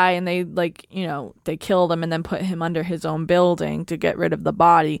awry and they they killed him and then put him under his own building to get rid of the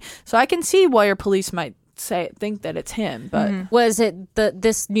body. So I can see why your police might think that it's him, but was it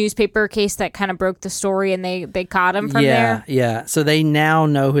this newspaper case that kind of broke the story and they caught him from there? Yeah. So they now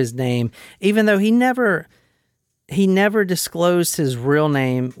know his name, even though he never disclosed his real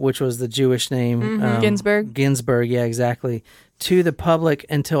name, which was the Jewish name, Ginsburg. Yeah, exactly, to the public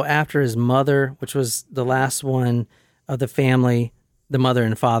until after his mother, which was the last one of the family, the mother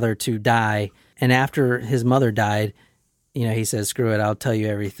and father, to die. And after his mother died, he says, "Screw it, I'll tell you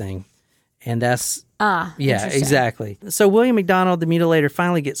everything." And that's exactly. So William MacDonald, the mutilator,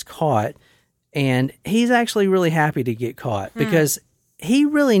 finally gets caught, and he's actually really happy to get caught because he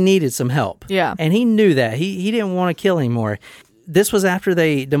really needed some help. Yeah, and he knew that he didn't want to kill anymore. This was after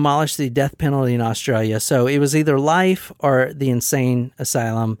they demolished the death penalty in Australia, so it was either life or the insane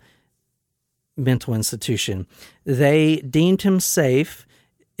asylum mental institution. They deemed him safe.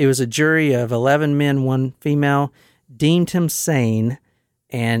 It was a jury of 11 men, 1 female, deemed him sane.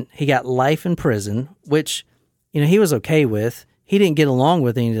 And he got life in prison, which, he was okay with. He didn't get along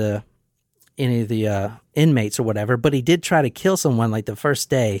with any of any of the inmates or whatever, but he did try to kill someone like the first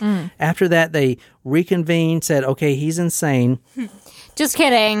day. After that, they reconvened, said, okay, he's insane. Just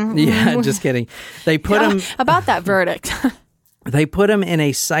kidding. Yeah, just kidding. They put him about that verdict. They put him in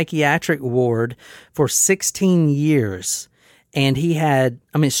a psychiatric ward for 16 years. And he had,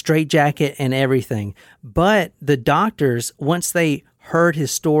 straitjacket and everything. But the doctors, once they heard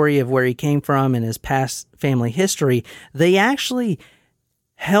his story of where he came from and his past family history, they actually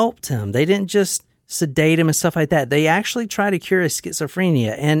helped him. They didn't just sedate him and stuff like that. They actually tried to cure his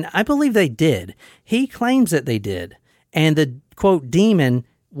schizophrenia. And I believe they did. He claims that they did. And the, quote, demon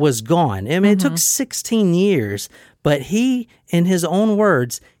was gone. It took 16 years, but he, in his own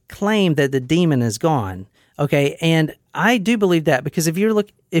words, claimed that the demon is gone. Okay, and I do believe that because if you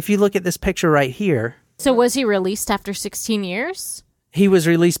look at this picture right here. So was he released after 16 years? He was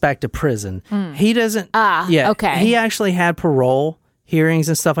released back to prison. He doesn't. Okay. He actually had parole hearings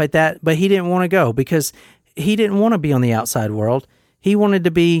and stuff like that, but he didn't want to go because he didn't want to be on the outside world. He wanted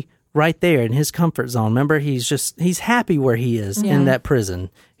to be right there in his comfort zone. Remember, he's happy where he is in that prison.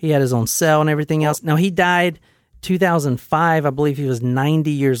 He had his own cell and everything else. Now, he died 2005. I believe he was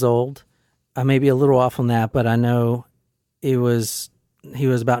 90 years old. I may be a little off on that, but I know he was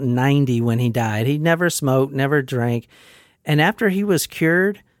about 90 when he died. He never smoked, never drank. And after he was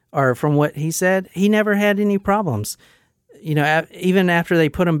cured, or from what he said, he never had any problems. Even after they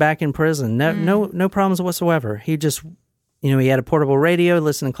put him back in prison, no problems whatsoever. He just, he had a portable radio,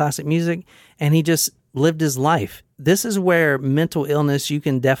 listened to classic music, and he just lived his life. This is where mental illness, you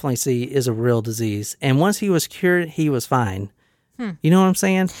can definitely see, is a real disease. And once he was cured, he was fine. You know what I'm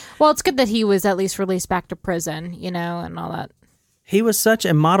saying? Well, it's good that he was at least released back to prison, and all that. He was such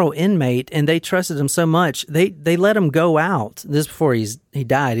a model inmate, and they trusted him so much. They let him go out. This before he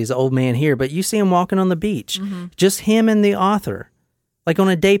died. He's an old man here, but you see him walking on the beach. Just him and the author, like on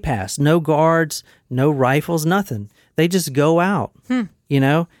a day pass. No guards, no rifles, nothing. They just go out, and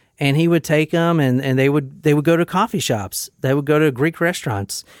he would take them, and they would go to coffee shops. They would go to Greek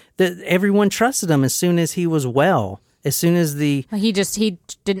restaurants. Everyone trusted him as soon as he was well. As soon as he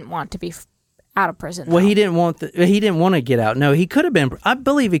didn't want to be out of prison. Well, he didn't want to get out. No, he could have been. I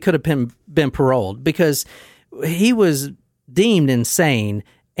believe he could have been paroled because he was deemed insane,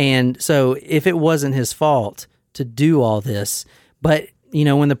 and so if it wasn't his fault to do all this, but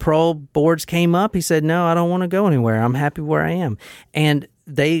when the parole boards came up, he said, "No, I don't want to go anywhere. I'm happy where I am." And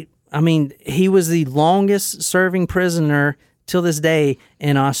he was the longest serving prisoner till this day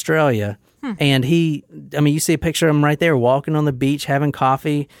in Australia. And you see a picture of him right there walking on the beach, having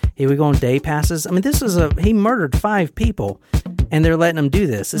coffee. He would go on day passes. He murdered 5 people, and they're letting him do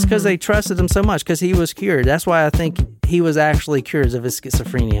this. It's because they trusted him so much because he was cured. That's why I think he was actually cured of his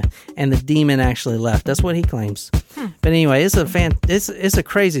schizophrenia, and the demon actually left. That's what he claims. But anyway, it's a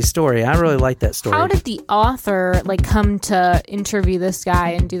crazy story. I really like that story. How did the author come to interview this guy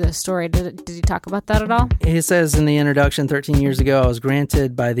and do this story? Did he talk about that at all? He says in the introduction, 13 years ago, I was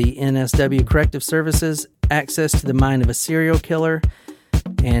granted by the NSW Corrective Services access to the mind of a serial killer.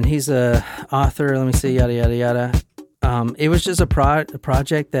 And he's a author. Let me see, yada, yada, yada. It was just a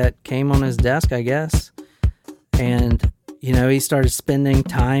project that came on his desk, I guess. And, he started spending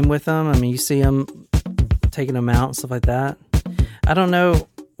time with them. You see him taking them out and stuff like that. I don't know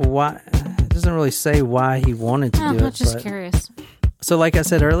why. It doesn't really say why he wanted to do it. I'm just curious. So like I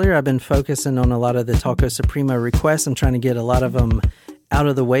said earlier, I've been focusing on a lot of the Taco Supremo requests. I'm trying to get a lot of them out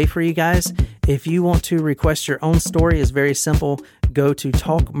of the way for you guys. If you want to request your own story, it's very simple. Go to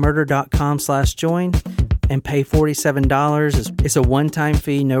talkmurder.com/join and pay $47. It's a one-time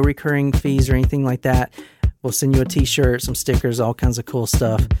fee, no recurring fees or anything like that. We'll send you a t-shirt, some stickers, all kinds of cool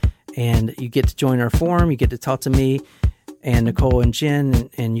stuff. And you get to join our forum. You get to talk to me and Nicole and Jen,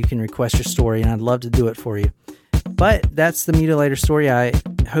 and you can request your story, and I'd love to do it for you. But that's the Mutilator story. I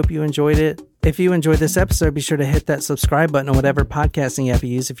hope you enjoyed it. If you enjoyed this episode, be sure to hit that subscribe button on whatever podcasting app you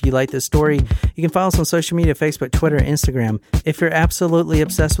use. If you like this story, you can follow us on social media, Facebook, Twitter, Instagram. If you're absolutely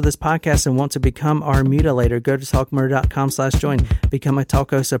obsessed with this podcast and want to become our Mutilator, go to talkmurder.com/join. Become a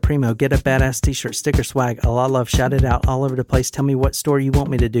Taco Supremo. Get a badass t-shirt, sticker, swag, a lot of love. Shout it out all over the place. Tell me what story you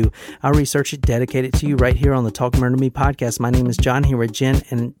want me to do. I'll research it, dedicate it to you right here on the Talk Murder Me podcast. My name is John, here with Jen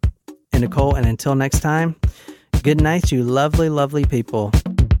and Nicole. And until next time, good night, you lovely, lovely people.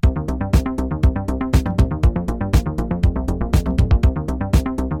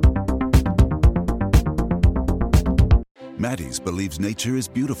 Maddie's believes nature is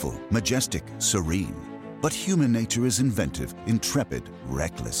beautiful, majestic, serene. But human nature is inventive, intrepid,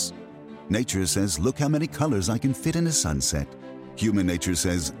 reckless. Nature says, look how many colors I can fit in a sunset. Human nature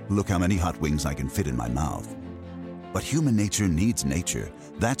says, look how many hot wings I can fit in my mouth. But human nature needs nature.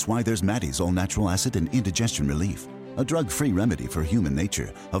 That's why there's Maddie's all-natural acid and indigestion relief, a drug-free remedy for human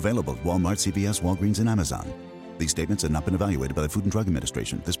nature, available at Walmart, CVS, Walgreens, and Amazon. These statements have not been evaluated by the Food and Drug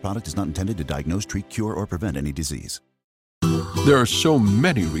Administration. This product is not intended to diagnose, treat, cure, or prevent any disease. There are so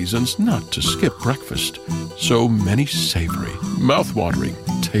many reasons not to skip breakfast. So many savory, mouth-watering,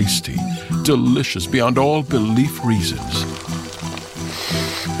 tasty, delicious beyond all belief reasons.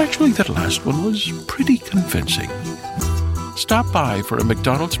 Actually, that last one was pretty convincing. Stop by for a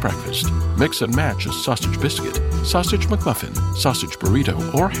McDonald's breakfast. Mix and match a sausage biscuit, sausage McMuffin, sausage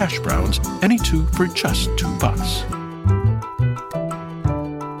burrito, or hash browns, any two for just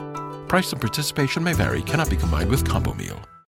 $2. Price and participation may vary, cannot be combined with combo meal.